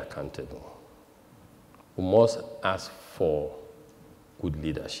totally accountable. We must ask for good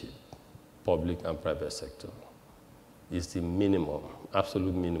leadership, public and private sector. It's the minimum,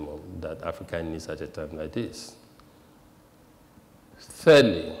 absolute minimum that Africa needs at a time like this.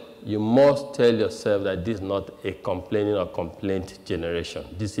 Thirdly, you must tell yourself that this is not a complaining or complaint generation.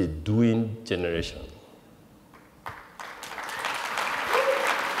 This is a doing generation.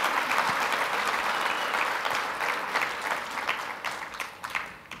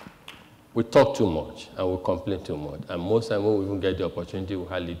 We talk too much and we complain too much. And most times when we even get the opportunity, we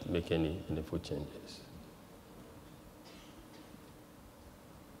hardly make any meaningful changes.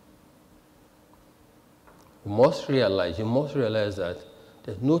 You must realize that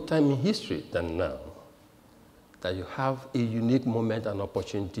there's no time in history than now that you have a unique moment and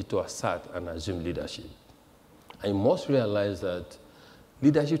opportunity to assert and assume leadership. And you must realize that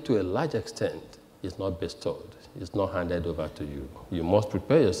leadership to a large extent is not bestowed. It's not handed over to you. You must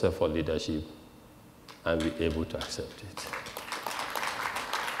prepare yourself for leadership and be able to accept it.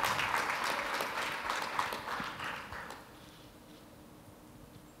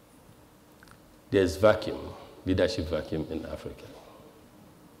 There's vacuum, leadership vacuum in Africa.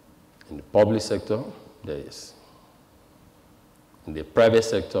 In the public sector, there is. In the private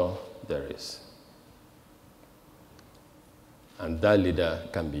sector, there is. And that leader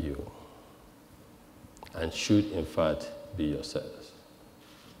can be you, and should, in fact, be yourselves.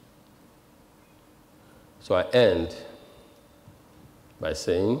 So I end by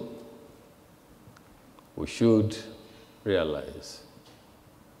saying we should realize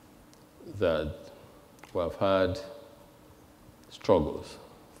that we have had struggles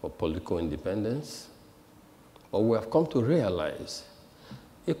for political independence, but we have come to realize,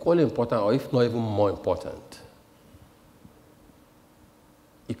 equally important, or if not even more important,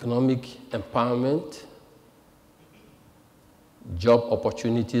 economic empowerment, job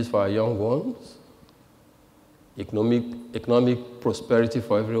opportunities for our young ones, economic prosperity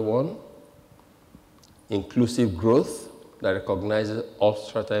for everyone, inclusive growth that recognizes all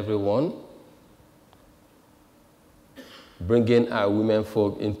strata everyone, bringing our women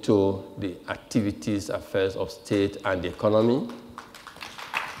folk into the activities, affairs of state and the economy,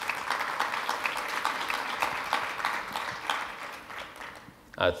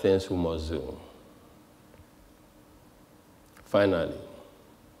 are things we must do. Finally,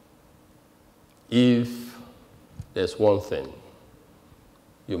 if there's one thing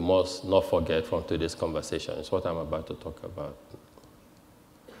you must not forget from today's conversation, it's what I'm about to talk about.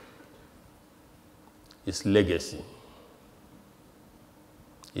 It's legacy.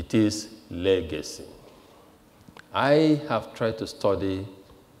 It is legacy. I have tried to study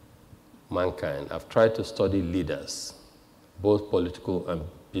mankind. I've tried to study leaders, both political and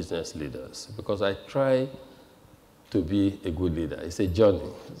business leaders, because I try to be a good leader. It's a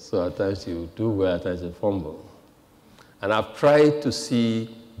journey. So at times you do well, at times you fumble. And I've tried to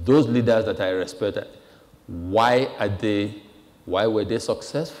see those leaders that I respect, why were they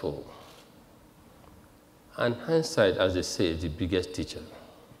successful? And hindsight, as they say, is the biggest teacher.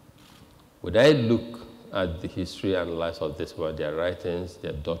 Would I look at the history and lives of this world, their writings,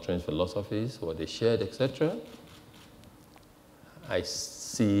 their doctrines, philosophies, what they shared, etc., I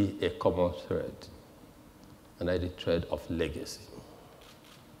see a common thread, and that is the thread of legacy.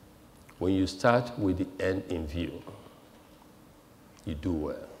 When you start with the end in view, you do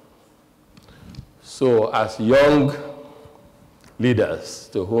well. So as young leaders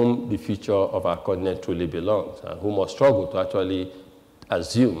to whom the future of our continent truly belongs, and who must struggle to actually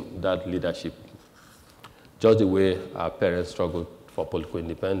assume that leadership, just the way our parents struggled for political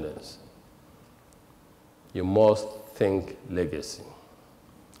independence, you must think legacy.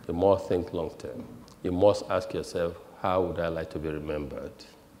 You must think long term. You must ask yourself, how would I like to be remembered?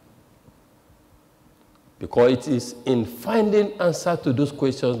 Because it is in finding answers to those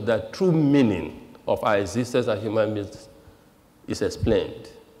questions that true meaning of our existence as human beings is explained.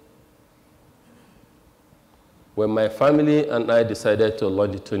 When my family and I decided to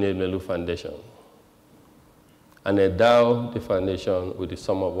launch the Elumelu Foundation and endow the foundation with the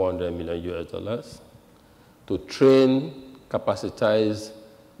sum of $100 million to train, capacitize,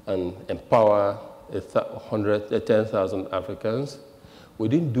 and empower 10,000 Africans, we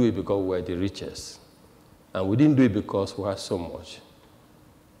didn't do it because we were the richest. And we didn't do it because we had so much.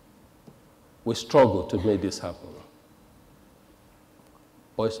 We struggled to make this happen.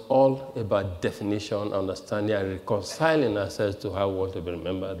 But it's all about definition, understanding, and reconciling ourselves to how we want to be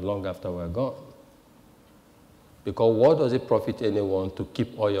remembered long after we're gone. Because what does it profit anyone to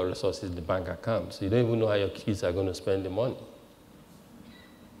keep all your resources in the bank accounts? You don't even know how your kids are going to spend the money.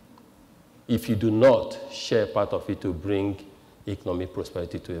 If you do not share part of it to bring economic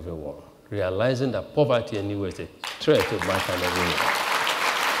prosperity to everyone, realizing that poverty anyway is a threat to mankind everywhere.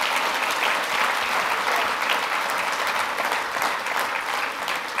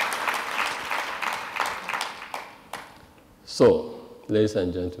 So, ladies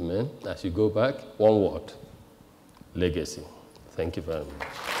and gentlemen, as you go back, one word, legacy. Thank you very much.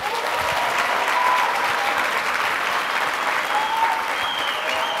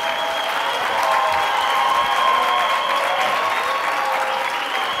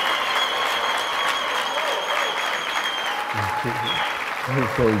 Thank you.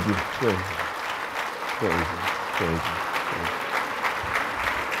 Thank you. Thank you. Thank you.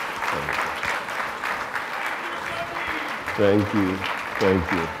 Thank you.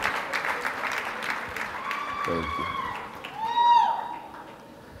 Thank you. Thank you.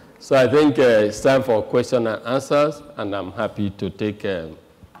 So I think it's time for question and answers, and I'm happy to take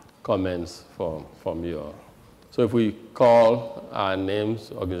comments from you all. So if we call our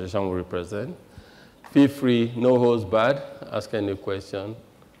names, organization we represent, feel free, no holds barred, ask any question,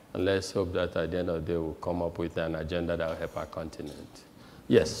 and let's hope that at the end of the day we'll come up with an agenda that will help our continent.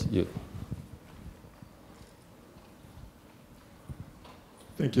 Yes, you.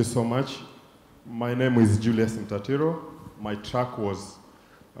 Thank you so much. My name is Julius Mtatiro. My track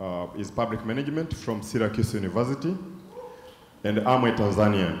is public management from Syracuse University, and I'm a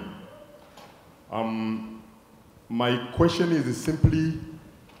Tanzanian. My question is simply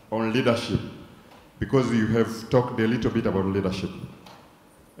on leadership, because you have talked a little bit about leadership.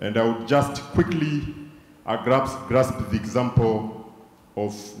 And I would just quickly grasp the example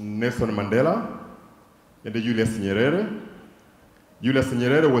of Nelson Mandela and Julius Nyerere. Julius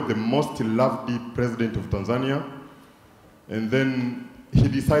Nyerere was the most loved president of Tanzania, and then he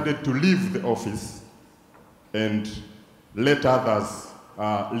decided to leave the office and let others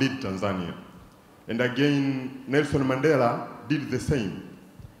lead Tanzania. And again, Nelson Mandela did the same.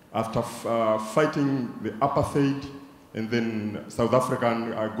 After fighting the apartheid, and then South Africa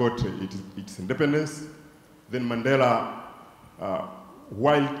got its independence, then Mandela,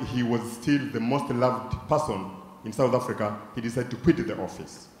 while he was still the most loved person in South Africa, he decided to quit the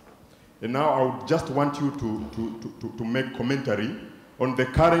office. And now I would just want you to make commentary on the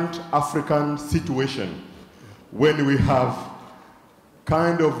current African situation when we have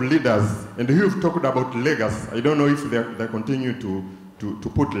kind of leaders, and you've talked about legacy. I don't know if they continue to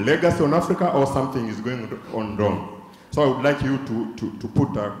put legacy on Africa or something is going on wrong. So I would like you to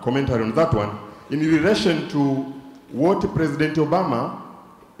put a commentary on that one in relation to what President Obama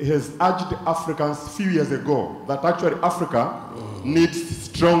has urged Africans a few years ago, that actually Africa needs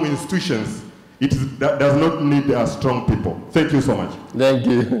strong institutions. It does not need strong people. Thank you so much. Thank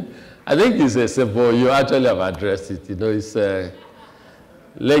you. I think it's a simple, you actually have addressed it. You know, it's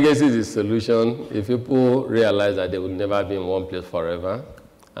legacy is the solution. If people realize that they will never be in one place forever,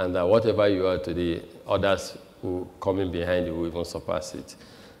 and that whatever you are today, others who coming behind you will even surpass it.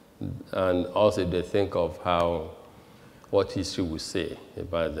 And also they think of what history will say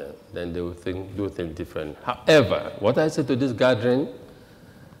about them, then they will do things different. However, what I say to this gathering,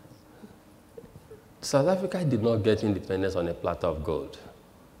 South Africa did not get independence on a platter of gold.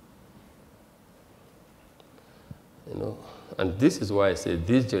 You know, and this is why I say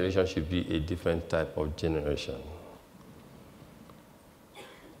this generation should be a different type of generation.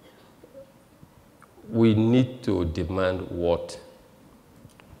 We need to demand what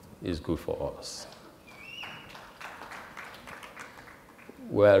is good for us.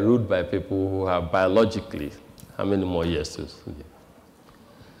 We are ruled by people who have biologically how many more years to live.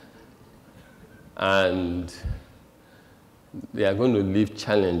 And they are going to leave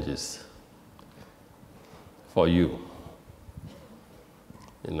challenges for you.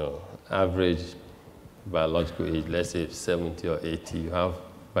 You know, average biological age, let's say 70 or 80, you have,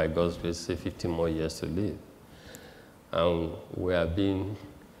 by God's grace, say 50 more years to live. And we are being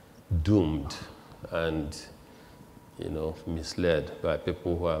doomed and, you know, misled by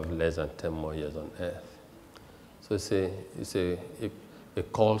people who have less than 10 more years on earth. So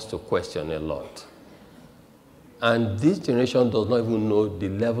it calls to question a lot. And this generation does not even know the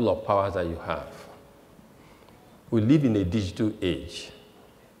level of power that you have. We live in a digital age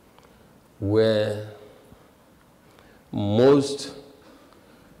where most,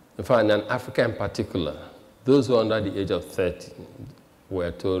 in fact, in Africa in particular, those who are under the age of 30,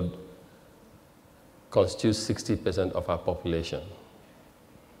 we're told, constitute 60% of our population.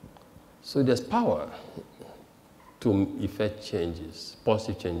 So there's power to effect changes,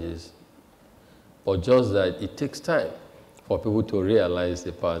 positive changes, but just that it takes time for people to realize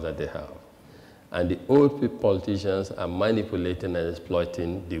the power that they have. And the old politicians are manipulating and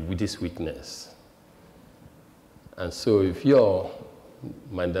exploiting this weakness. And so if you're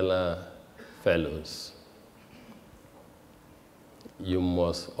Mandela Fellows, you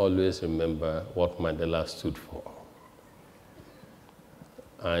must always remember what Mandela stood for.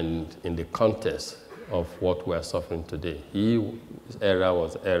 And in the context of what we're suffering today, his era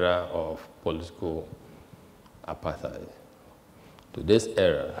was era of political apartheid. Today's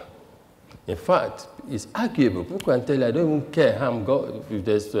era, in fact, it's arguable. People can tell you, I don't even care if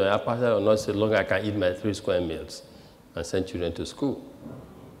there's apartheid or not, so long I can eat my 3 square meals and send children to school.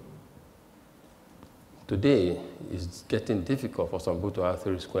 Today, it's getting difficult for some people to have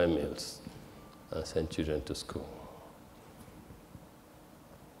 3 square meals and send children to school.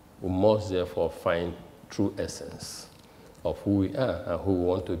 We must therefore find true essence of who we are and who we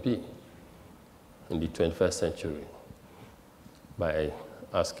want to be in the 21st century by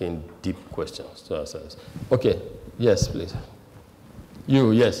asking deep questions to ourselves. Okay, yes, please.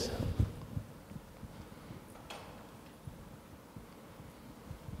 You, yes.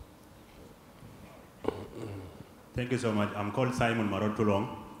 Thank you so much. I'm called Simon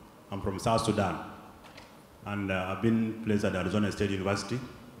Marotulong. I'm from South Sudan. And I've been placed at Arizona State University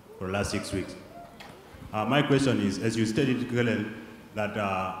for the last 6 weeks. My question is, as you stated, Helen, that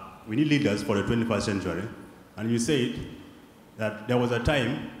we need leaders for the 21st century, and you said that there was a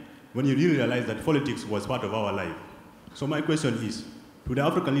time when you really realized that politics was part of our life. So my question is, to the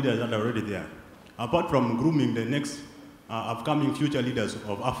African leaders that are already there, apart from grooming the next upcoming future leaders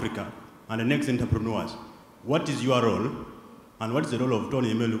of Africa and the next entrepreneurs, what is your role, and what is the role of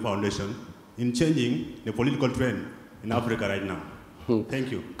Tony Elumelu Foundation in changing the political trend in Africa right now?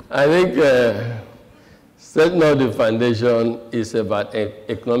 Thank you. I think setting up the foundation is about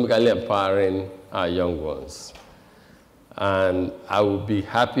economically empowering our young ones. And I would be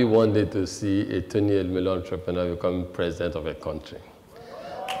happy one day to see a Tony Elumelu entrepreneur become president of a country.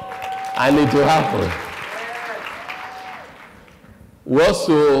 And it will happen. We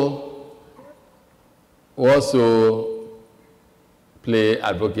also play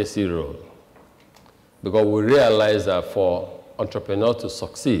advocacy role, because we realize that for entrepreneurs to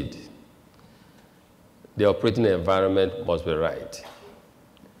succeed, the operating environment must be right.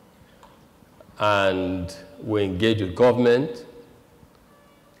 And we engage with government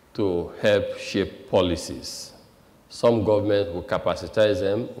to help shape policies. Some government will capacitize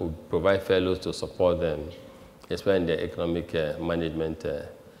them, will provide fellows to support them, especially in the economic management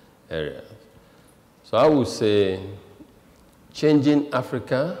area. So I would say changing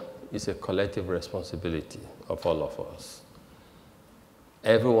Africa is a collective responsibility of all of us.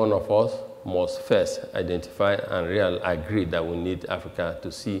 Every one of us must first identify and agree that we need Africa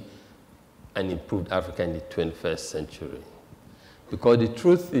to see an improved Africa in the 21st century. Because the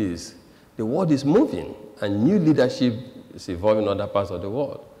truth is, the world is moving and new leadership is evolving in other parts of the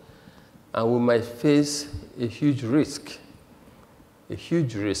world. And we might face a huge risk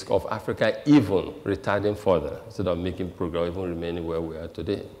of Africa even retarding further instead of making progress, even remaining where we are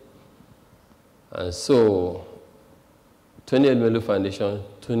today. And so, Tony Elumelu Foundation,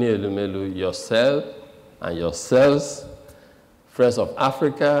 Tony Elumelu, yourself and yourselves, Friends of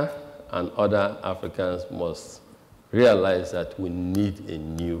Africa, and other Africans must realize that we need a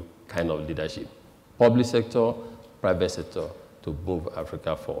new kind of leadership. Public sector, private sector, to move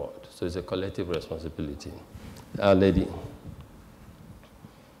Africa forward. So it's a collective responsibility. Our lady.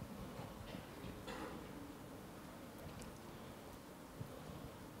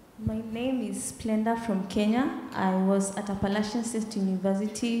 My name is Splenda from Kenya. I was at Appalachian State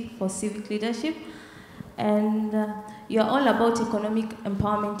University for civic leadership. And you're all about economic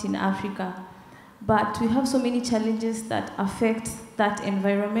empowerment in Africa. But we have so many challenges that affect that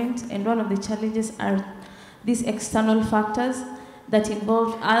environment. And one of the challenges are these external factors that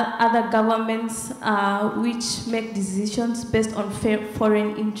involve other governments which make decisions based on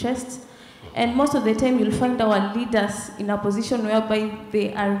foreign interests. And most of the time, you'll find our leaders in a position whereby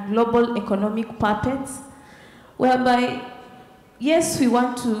they are global economic puppets, whereby, yes, we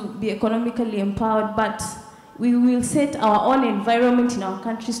want to be economically empowered, but we will set our own environment in our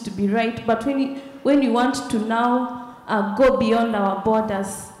countries to be right. But when we want to now go beyond our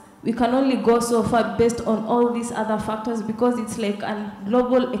borders, we can only go so far based on all these other factors, because it's like a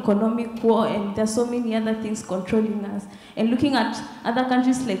global economic war and there's so many other things controlling us. And looking at other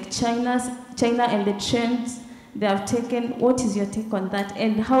countries like China and the trends they have taken, what is your take on that?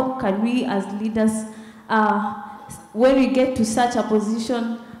 And how can we as leaders, when we get to such a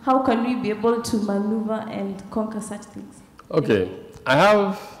position, how can we be able to maneuver and conquer such things? Okay, I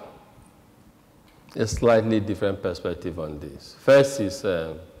have a slightly different perspective on this. First is,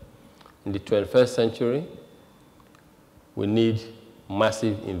 in the 21st century, we need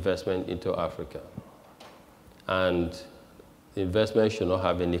massive investment into Africa. And investment should not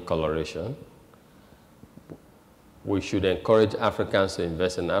have any coloration. We should encourage Africans to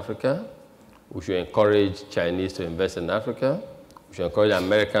invest in Africa. We should encourage Chinese to invest in Africa. We should encourage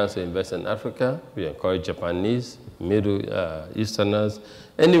Americans to invest in Africa. We encourage Japanese, Middle Easterners,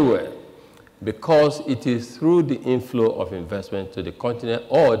 anywhere. Because it is through the inflow of investment to the continent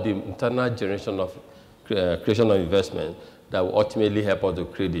or the internal generation of creation of investment that will ultimately help us to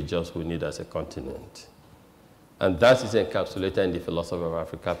create the jobs we need as a continent. And that is encapsulated in the philosophy of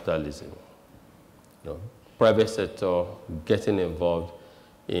African capitalism. private sector getting involved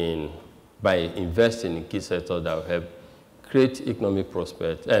by investing in key sectors that will help create economic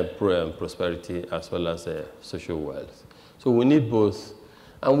prosperity as well as social wealth. So we need both,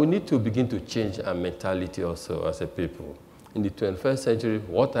 and we need to begin to change our mentality also as a people. In the 21st century,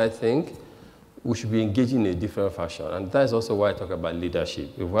 what I think, we should be engaging in a different fashion, and that's also why I talk about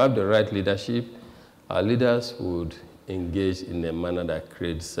leadership. If we have the right leadership, our leaders would engage in a manner that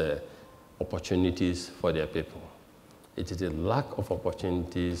creates opportunities for their people. It is a lack of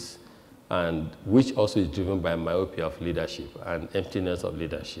opportunities, and which also is driven by myopia of leadership and emptiness of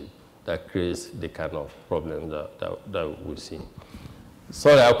leadership that creates the kind of problems that we see.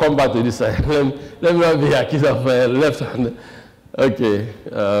 Sorry, I'll come back to this side. Let me not be accused of left hand. Okay.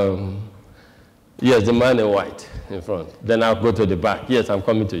 Yes, the man in white in front. Then I'll go to the back. Yes, I'm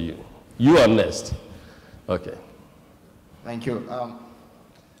coming to you. You are next. Okay. Thank you.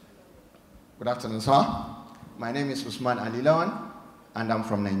 Good afternoon, sir. My name is Usman Alilawan, and I'm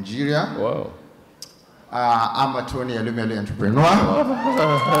from Nigeria. Wow. I'm a Tony Elumelu entrepreneur.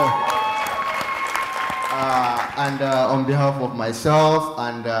 And on behalf of myself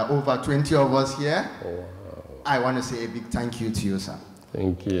and over 20 of us here, I want to say a big thank you to you, sir.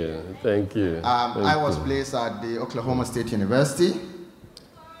 Thank you. Thank you. I was placed at the Oklahoma State University.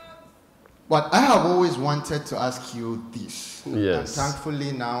 But I have always wanted to ask you this. Yes. And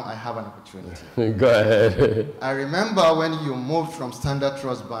thankfully now I have an opportunity. Go ahead. I remember when you moved from Standard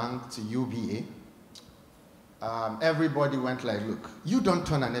Trust Bank to UBA, everybody went like, look, you don't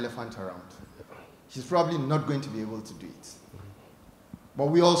turn an elephant around. He's probably not going to be able to do it. But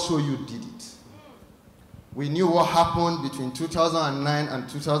we all saw you did it. We knew what happened between 2009 and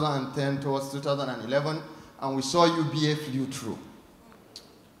 2010 towards 2011, and we saw UBA flew through.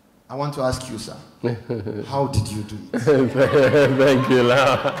 I want to ask you, sir, how did you do it? Thank you,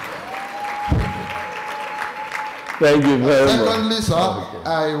 Lau. Thank you very much. Secondly, sir,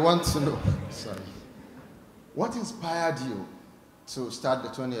 I want to know, sorry, what inspired you to start the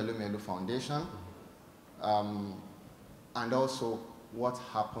Tony Elumelu Foundation, and also what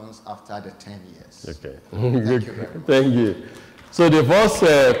happens after the 10 years? Okay. Thank you very much. Thank you. So the first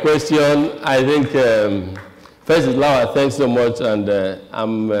question, I think, first is Laura, thanks so much, and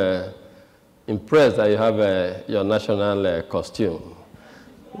I'm impressed that you have your national costume,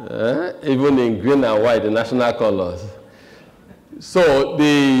 even in green and white, the national colors. So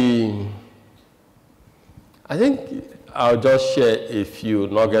I think I'll just share a few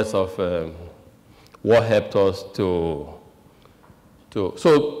nuggets of what helped us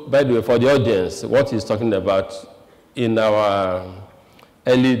so by the way, for the audience, what he's talking about in our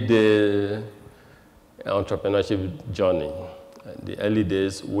early day entrepreneurship journey, the early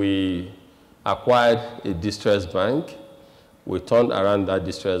days, we acquired a distressed bank. We turned around that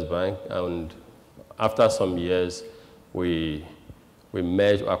distressed bank, and after some years, we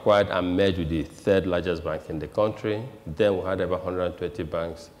acquired and merged with the third largest bank in the country. Then we had about 120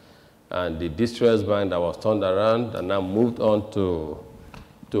 banks. And the distressed bank that was turned around and now moved on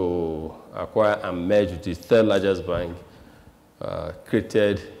to acquire and merge with the third largest bank,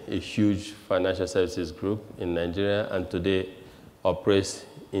 created a huge financial services group in Nigeria, and today operates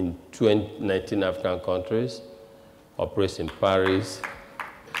in 19 African countries, operates in Paris,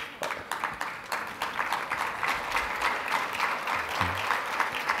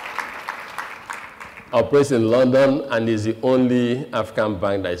 operates in London, and is the only African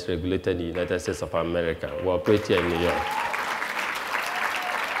bank that is regulated in the United States of America. We operate here in New York.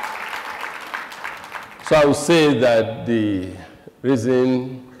 So I would say that the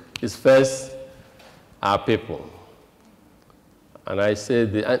reason is first our people. And I say,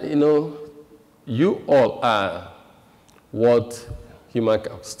 you all are what human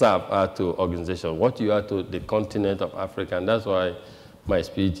staff are to organizations, what you are to the continent of Africa, and that's why my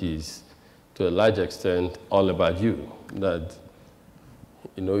speech is, to a large extent, all about you. That,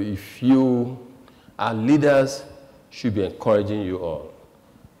 if you are leaders, should be encouraging you all,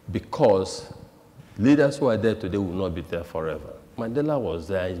 because leaders who are there today will not be there forever. Mandela was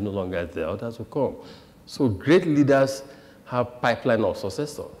there, he's no longer there, others will come. So great leaders have pipeline of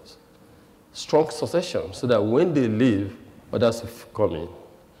successors, strong succession, so that when they leave, others will come in,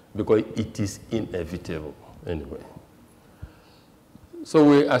 because it is inevitable anyway. So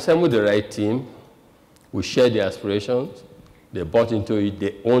we assembled the right team, we shared their aspirations, they bought into it,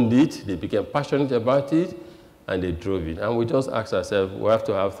 they owned it, they became passionate about it, and they drove it. And we just asked ourselves, we have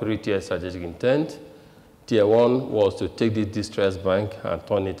to have 3-tier strategic intent. Tier 1 was to take the distressed bank and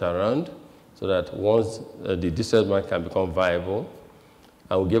turn it around, so that once the distressed bank can become viable,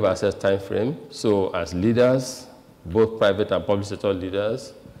 and we give ourselves time frame. So as leaders, both private and public sector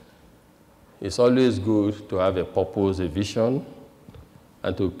leaders, it's always good to have a purpose, a vision,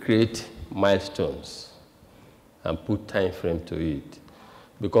 and to create milestones and put time frame to it.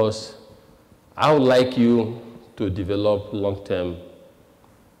 Because I would like you to develop long-term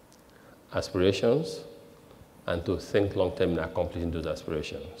aspirations and to think long-term in accomplishing those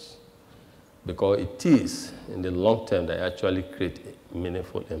aspirations. Because it is in the long term that actually create a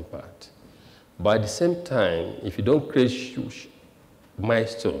meaningful impact. But at the same time, if you don't create huge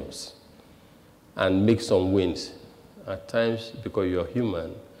milestones and make some wins, at times, because you're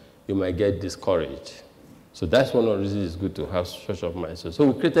human, you might get discouraged. So that's one of the reasons it's good to have such of milestones. So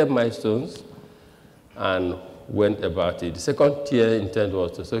we created milestones and went about it. The second tier intent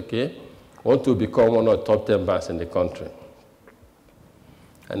was to say, okay, I want to become one of the top 10 banks in the country.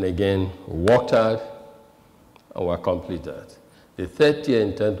 And again, worked hard and we accomplished that. The third tier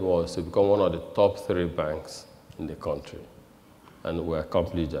intent was to become one of the top 3 banks in the country. And we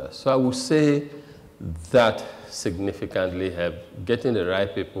accomplished that. So I would say that significantly helped getting the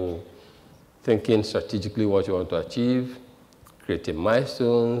right people, thinking strategically what you want to achieve, creating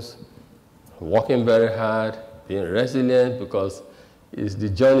milestones, working very hard, being resilient, because the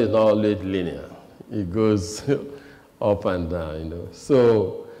journey is not always linear. It goes up and down, you know.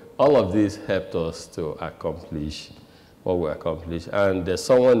 So all of this helped us to accomplish what we accomplished. And there's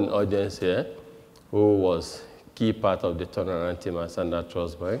someone in the audience here who was key part of the turnaround team at Standard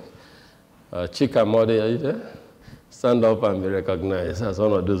Trust Bank. Chika Modi, are you there? Stand up and be recognized as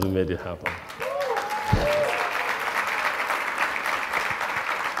one of those who made it happen.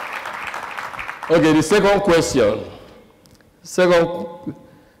 Okay, the second question.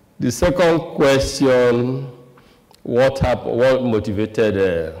 The second question, what happened, what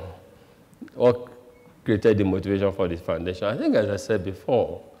motivated, what created the motivation for this foundation? I think, as I said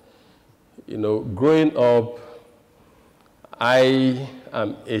before, you know, growing up, I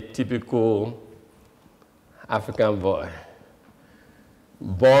am a typical African boy,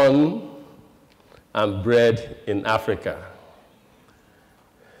 born and bred in Africa,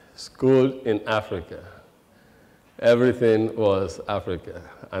 schooled in Africa. Everything was Africa,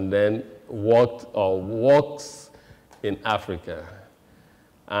 and then worked or works in Africa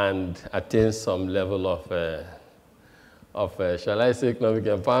and attained some level of shall I say, economic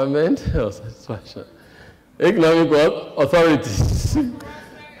empowerment? Economic what? Authority.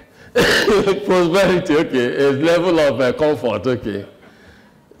 Prosperity, okay. A level of comfort, okay.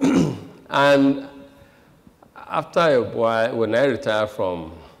 And after a while, when I retired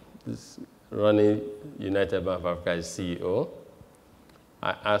from this running United Bank of Africa as CEO,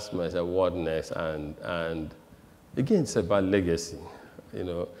 I asked myself, what next? And again, it's about legacy. You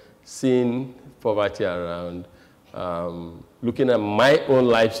know, seeing poverty around, looking at my own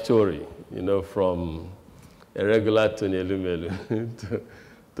life story, you know, from a regular to Elumelu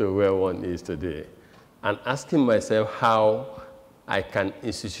to where one is today, and asking myself how I can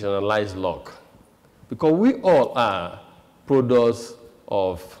institutionalize luck. Because we all are products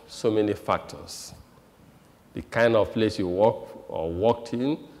of so many factors. The kind of place you work or worked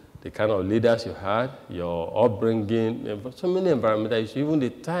in, the kind of leaders you had, your upbringing, so many environmental issues, even the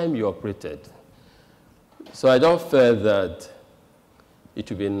time you operated. So I just felt that it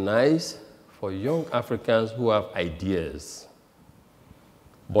would be nice for young Africans who have ideas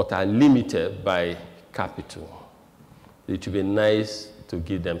but are limited by capital. It would be nice to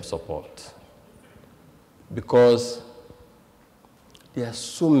give them support. Because there are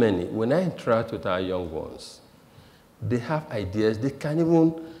so many. When I interact with our young ones, they have ideas. They can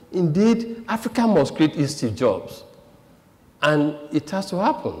even, indeed, Africa must create its Steve Jobs. And it has to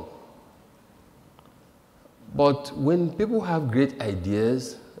happen. But when people have great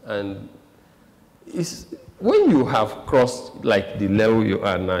ideas, and when you have crossed like the level you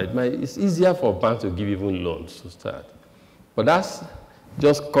are now, it's easier for banks to give even loans to start. But that's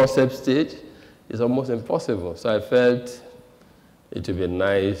just concept stage. It's almost impossible. So I felt it would be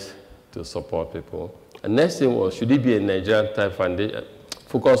nice to support people. And next thing was, should it be a Nigerian type foundation,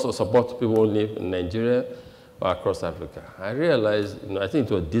 focus on support people who live in Nigeria or across Africa? I realized, you know, I think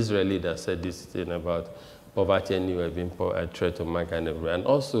it was Disraeli that said this thing about poverty anywhere being a threat to mankind everywhere. And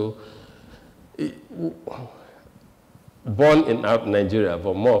also, born in Nigeria,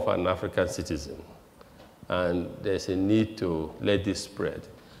 but more of an African citizen. And there's a need to let this spread.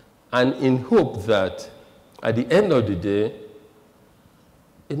 And in hope that at the end of the day,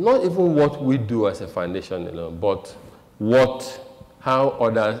 it's not even what we do as a foundation, you know, but how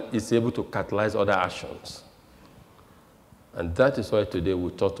others is able to catalyze other actions. And that is why today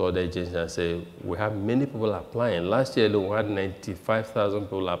we talk to other agencies and say, we have many people applying. Last year alone, we had 95,000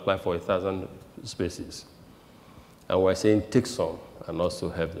 people apply for 1,000 spaces. And we're saying take some and also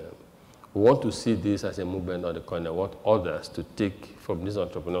help them. We want to see this as a movement on the continent. We want others to take from these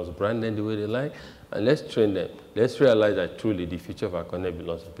entrepreneurs, brand them the way they like, and let's train them. Let's realize that truly the future of our continent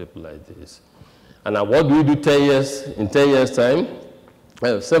belongs to people like this. And what do we do 10 years, in 10 years' time?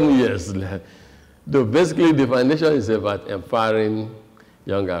 7 years. So basically, the foundation is about empowering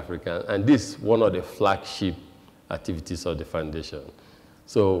young Africans, and this is one of the flagship activities of the foundation.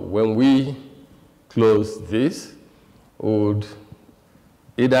 So when we close this, we would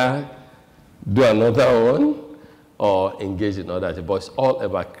either do another one or engage in other activities. But it's all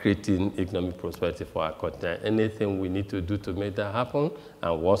about creating economic prosperity for our continent. Anything we need to do to make that happen,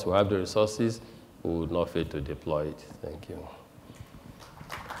 and once we have the resources, we will not fail to deploy it. Thank you.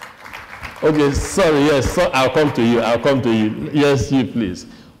 Okay, sorry, yes, so I'll come to you, I'll come to you. Yes, you please.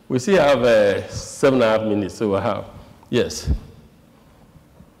 We still have 7.5 minutes, so we'll have, yes.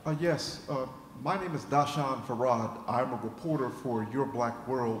 Yes, my name is Dashan Farad. I'm a reporter for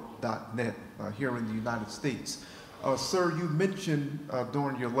YourBlackWorld.net here in the United States. Sir, you mentioned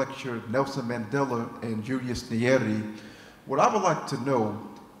during your lecture Nelson Mandela and Julius Nyerere. What I would like to know,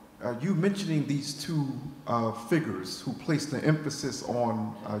 you mentioning these two figures who placed the emphasis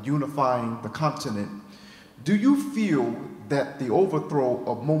on unifying the continent, do you feel that the overthrow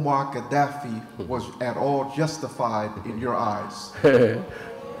of Muammar Gaddafi was at all justified in your eyes?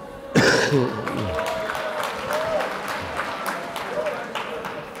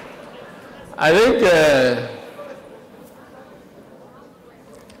 I think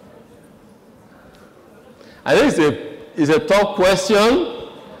it's a tough question,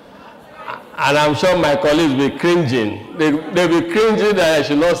 and I'm sure my colleagues will be cringing. They'll be cringing that I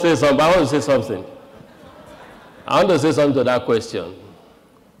should not say something, but I want to say something. I want to say something to that question.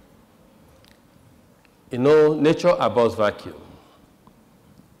 You know, nature abhors vacuum.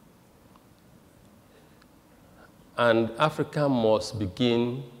 And Africa must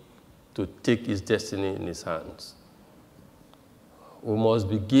begin to take its destiny in its hands. We must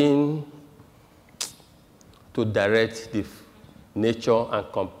begin to direct the nature and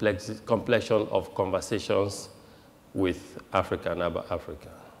complexion of conversations with Africa and about Africa.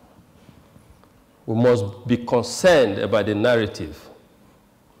 We must be concerned about the narrative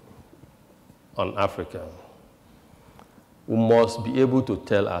on Africa. We must be able to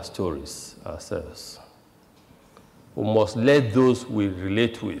tell our stories ourselves. We must let those we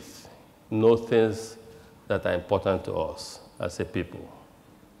relate with know things that are important to us as a people.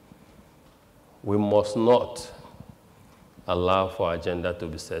 We must not allow for our agenda to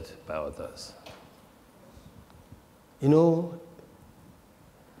be set by others. You know,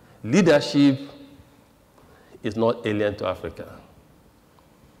 leadership is not alien to Africa.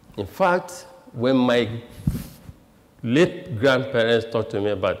 In fact, when my late grandparents talked to me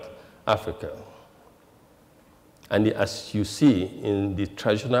about Africa, and as you see in the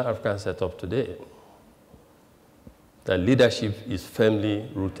traditional African setup today, that leadership is firmly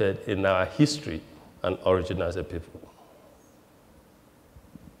rooted in our history and origin as a people.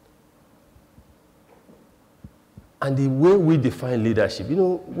 And the way we define leadership, you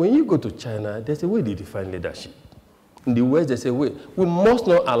know, when you go to China, there's a way they define leadership. In the West, there's a way. We must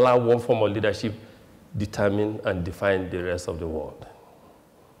not allow one form of leadership determine and define the rest of the world.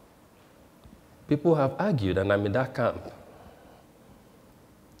 People have argued, and I'm in that camp,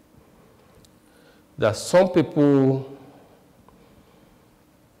 that some people,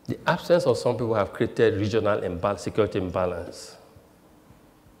 the absence of some people have created regional security imbalance.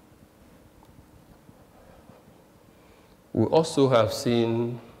 We also have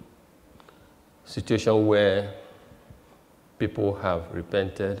seen situations where people have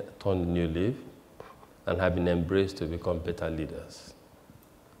repented, turned a new leaf, and have been embraced to become better leaders.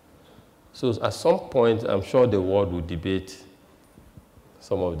 So at some point, I'm sure the world will debate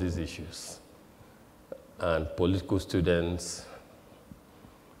some of these issues. And political students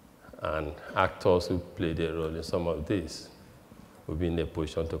and actors who played a role in some of this will be in a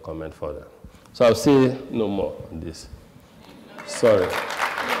position to comment further. So I'll say no more on this. Sorry.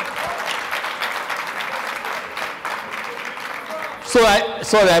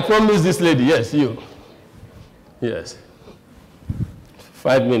 Sorry, I promised this lady. Yes, you. Yes.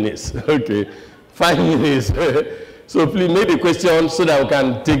 5 minutes. Okay. 5 minutes. So please make the question so that we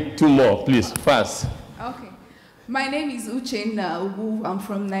can take 2 more, please, fast. Okay. My name is Uchenna Ubu. I'm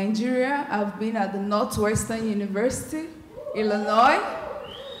from Nigeria. I've been at the Northwestern University, Illinois.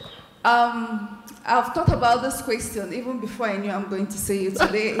 I've thought about this question even before I knew I'm going to say it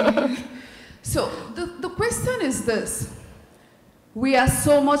today. So the question is this. We are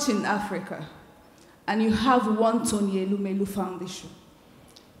so much in Africa, and you have one Tony Elumelu Foundation.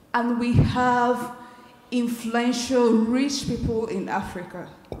 And we have influential, rich people in Africa.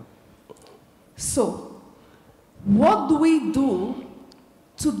 So, what do we do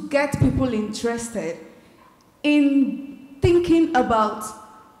to get people interested in thinking about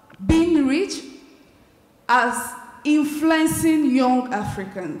being rich as influencing young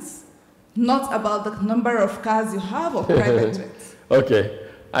Africans, not about the number of cars you have or private jets? Okay,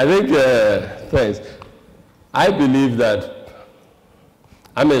 I think, thanks. I believe that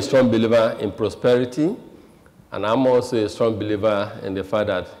I'm a strong believer in prosperity, and I'm also a strong believer in the fact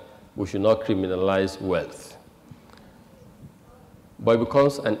that we should not criminalize wealth. But it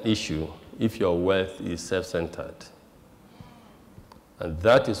becomes an issue if your wealth is self-centered. And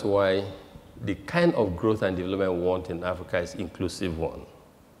that is why the kind of growth and development we want in Africa is inclusive one.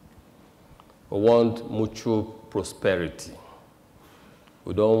 We want mutual prosperity.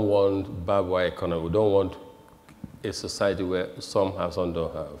 We don't want barbed wire economy. We don't want a society where some have, some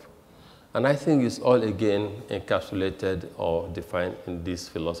don't have. And I think it's all, again, encapsulated or defined in this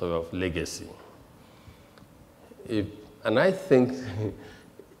philosophy of legacy. And I think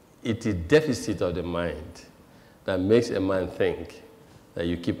it is deficit of the mind that makes a man think that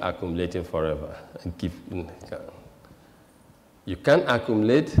you keep accumulating forever and keep in account. You can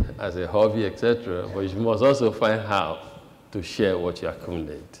accumulate as a hobby, etc., but you must also find how to share what you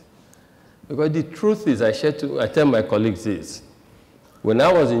accumulate. Because the truth is, I tell my colleagues this, when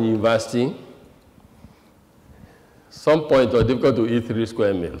I was in university, some point it was difficult to eat 3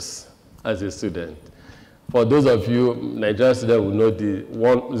 square meals as a student. For those of you Nigerian students who know the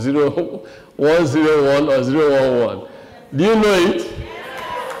 101 or 011, do you know it?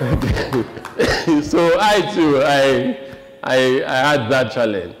 So I too, I had that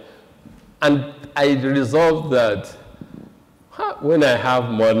challenge. And I resolved that when I have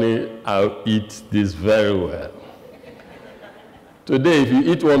money, I'll eat this very well. Today, if you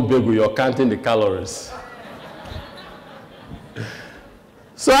eat one bagel, you're counting the calories.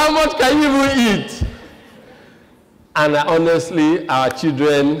 So how much can you even eat? And honestly, our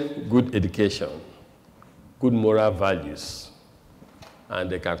children, good education, good moral values, and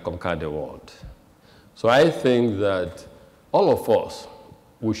they can conquer the world. So I think that all of us,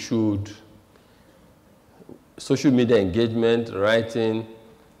 we should, social media engagement, writing,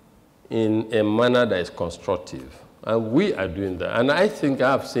 in a manner that is constructive. And we are doing that. And I think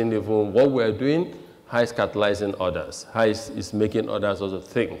I've seen even what we're doing, how it's catalyzing others, how it's making others also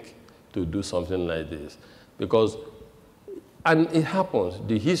think to do something like this. Because, and it happens,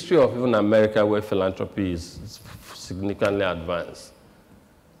 the history of even America where philanthropy is significantly advanced.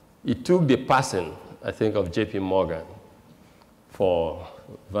 It took the passing, I think, of J.P. Morgan for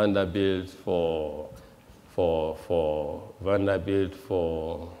Vanderbilt, for Vanderbilt,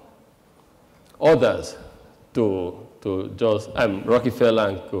 for others to just, Rockefeller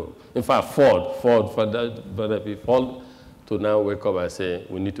and co. In fact, Ford to now wake up and say,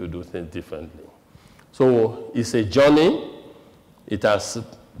 we need to do things differently. So it's a journey. It has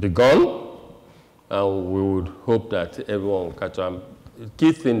begun, and we would hope that everyone will catch on. The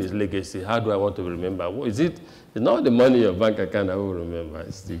key thing is legacy. How do I want to remember? It's not the money in your bank account I will remember.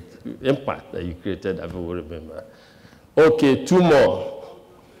 It's the impact that you created that I will remember. Okay, 2 more.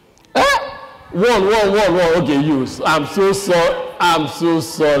 One. Okay, you. I'm so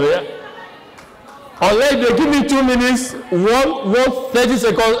sorry. Unless they give me 2 minutes, one 30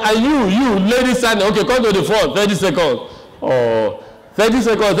 seconds, and you, ladies standing. Okay, come to the front, 30 seconds. Oh, 30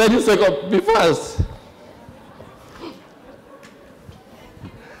 seconds, be fast.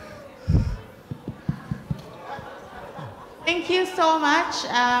 Thank you so much.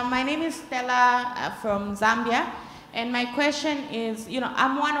 My name is Stella from Zambia. And my question is,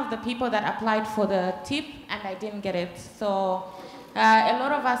 I'm one of the people that applied for the tip and I didn't get it. So a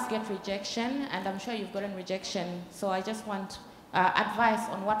lot of us get rejection, and I'm sure you've gotten rejection. So I just want advice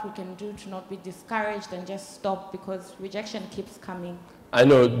on what we can do to not be discouraged and just stop, because rejection keeps coming. I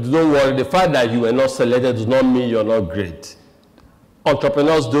know, don't worry. The fact that you were not selected does not mean you're not great.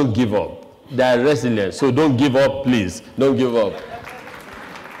 Entrepreneurs don't give up. They are resilient. So don't give up, please. Don't give up.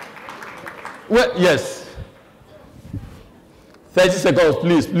 Well, yes. 30 seconds,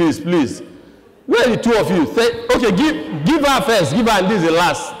 please. Where are the 2 of you? Okay, give her first. Give her, and this is the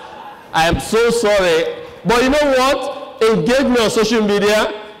last. I am so sorry. But you know what? Engage me on social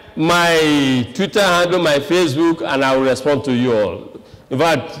media, my Twitter handle, my Facebook, and I will respond to you all. In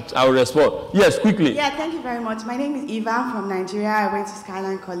fact, I will respond. Yes, quickly. Yeah, thank you very much. My name is Eva from Nigeria. I went to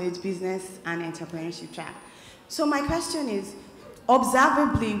Skyline College, Business and Entrepreneurship track. So my question is,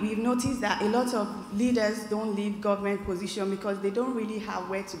 observably, we've noticed that a lot of leaders don't leave government position because they don't really have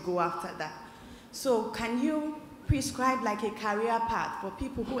where to go after that. So can you prescribe like a career path for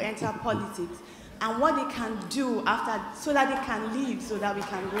people who enter politics and what they can do after so that they can leave, so that we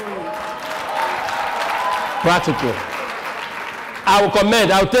can grow in? Practical. I will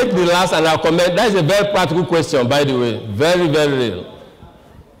comment. I'll take the last and I'll comment. That is a very practical question, by the way. Very, very real.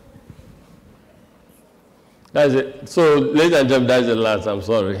 That is it. So, ladies and gentlemen, that is the last. I'm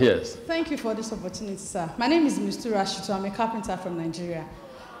sorry. Yes. Thank you for this opportunity, sir. My name is Mistura Shito. I'm a carpenter from Nigeria.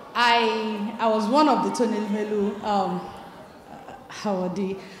 I was one of the Elumelu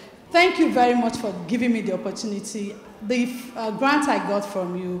Hawadi. Thank you very much for giving me the opportunity. The grant I got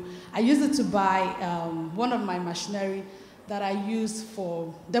from you, I used it to buy one of my machinery that I used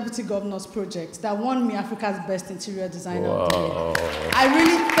for Deputy Governor's project that won me Africa's Best Interior Designer of the Year. I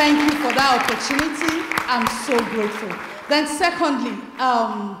really thank you for that opportunity. I'm so grateful. Then secondly,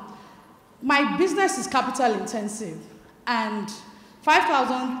 my business is capital intensive and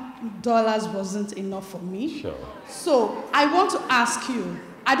 $5,000 wasn't enough for me. Sure. So I want to ask you,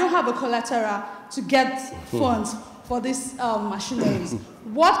 I don't have a collateral to get funds for these machineries.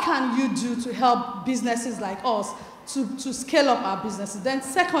 What can you do to help businesses like us to scale up our businesses? Then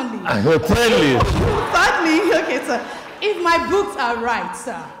secondly, I will tell you. Thirdly, okay, sir, if my books are right,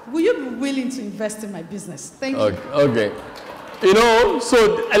 sir, will you be willing to invest in my business? Thank you. Okay. You know,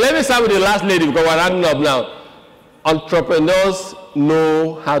 so let me start with the last lady because we're rounding up now. Entrepreneurs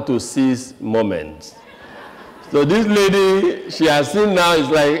know how to seize moments. So this lady, she has seen now is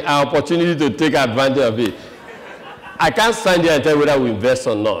like an opportunity to take advantage of it. I can't stand here and tell whether we invest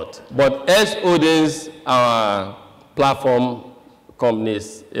or not. But as Odin's, our platform company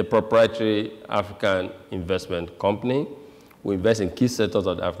is a proprietary African investment company. We invest in key sectors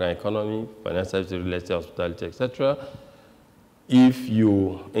of the African economy, financial services, real estate, hospitality, etc. If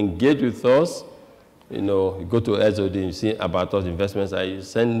you engage with us, you know, you go to SOD, you see about us investments, you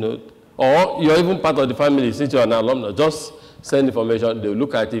send note, or you're even part of the family, since you're an alumni, just send information, they'll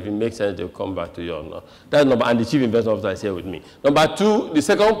look at it, if it makes sense, they'll come back to you or not. That's number, and the chief investment officer is here with me. Number two, the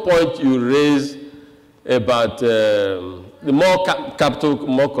second point you raised about the more capital,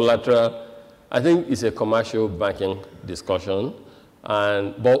 more collateral, I think it's a commercial banking discussion.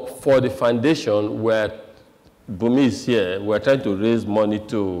 But for the foundation, where Bumi is here, we're trying to raise money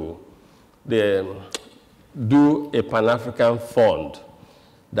to do a Pan-African fund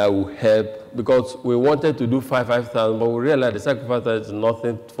that will help, because we wanted to do 5,000, but we realized the sacrifice is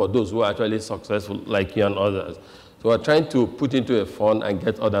nothing for those who are actually successful, like you and others. So we're trying to put into a fund and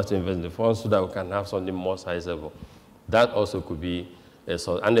get others to invest in the fund so that we can have something more sizable. That also could be a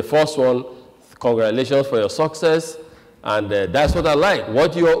source. And the first one, congratulations for your success, and that's what I like.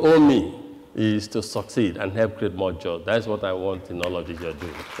 What you owe me is to succeed and help create more jobs. That's what I want in all of this you're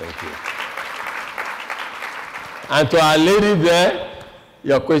doing. Thank you. And to our lady there,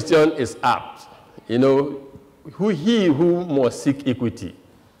 your question is apt. You know, he who must seek equity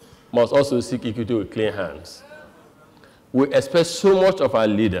must also seek equity with clean hands. We expect so much of our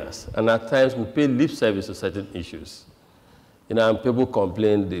leaders, and at times we pay lip service to certain issues. You know, and people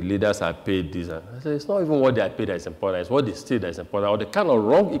complain the leaders are paid this. I say, it's not even what they are paid that is important, it's what they say that is important, or the kind of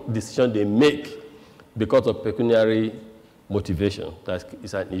wrong decision they make because of pecuniary motivation. That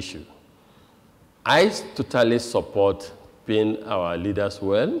is an issue. I totally support paying our leaders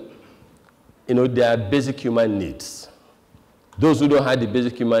well. You know, there are basic human needs. Those who don't have the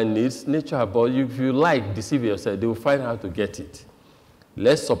basic human needs, nature, but if you like, deceive yourself, they will find out how to get it.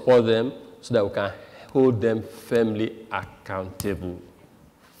 Let's support them so that we can hold them firmly accountable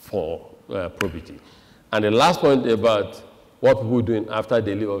for probity. And the last point about what people are doing after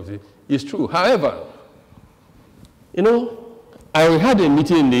they leave office is true. However, you know, I had a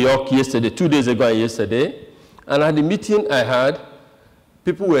meeting in New York yesterday, 2 days ago and yesterday, and at the meeting I had,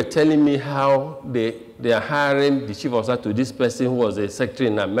 people were telling me how they are hiring the chief officer to this person who was a secretary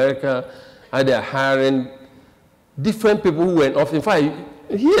in America, and they are hiring different people who were in office. In fact,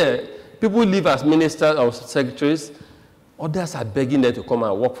 here, people live as ministers or secretaries, others are begging them to come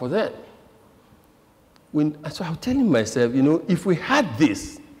and work for them. So I was telling myself, you know, if we had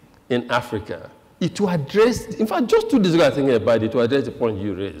this in Africa, it will address, in fact, just 2 days ago I was thinking about it, to address the point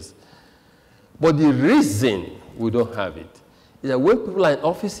you raised. But the reason we don't have it is that when people are in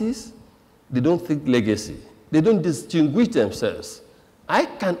offices, they don't think legacy. They don't distinguish themselves. I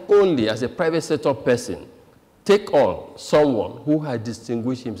can only, as a private sector person, take on someone who has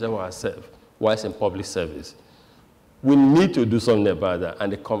distinguished himself or herself whilst in public service. We need to do something about that,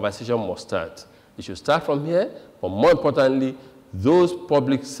 and the conversation must start. It should start from here, but more importantly, those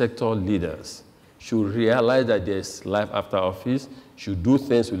public sector leaders should realize that there's life after office, should do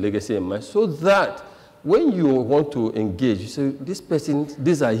things with legacy in mind, so that when you want to engage, you say, this person,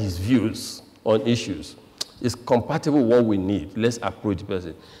 these are his views on issues. It's compatible with what we need. Let's approach the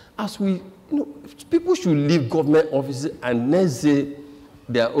person. As we, you know, people should leave government offices and then say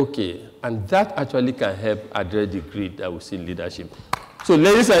they are okay. And that actually can help address the greed that we see in leadership. So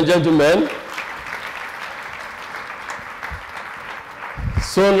ladies and gentlemen,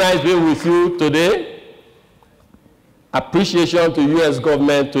 so nice being with you today. Appreciation to U.S.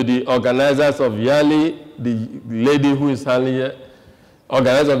 government, to the organizers of YALI, the lady who is handling it,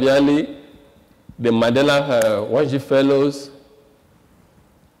 organizer of YALI, the Mandela Worship Fellows,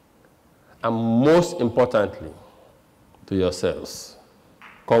 and most importantly, to yourselves.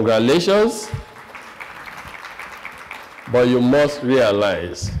 Congratulations, but you must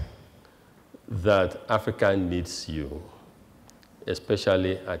realize that Africa needs you,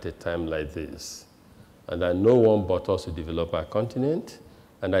 especially at a time like this, and that no one but us to develop our continent,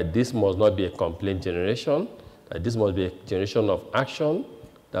 and that this must not be a complaint generation, that this must be a generation of action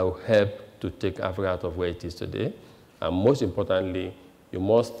that will help to take Africa out of where it is today. And most importantly, you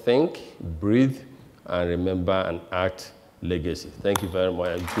must think, breathe, and remember and act legacy. Thank you very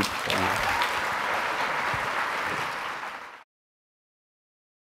much.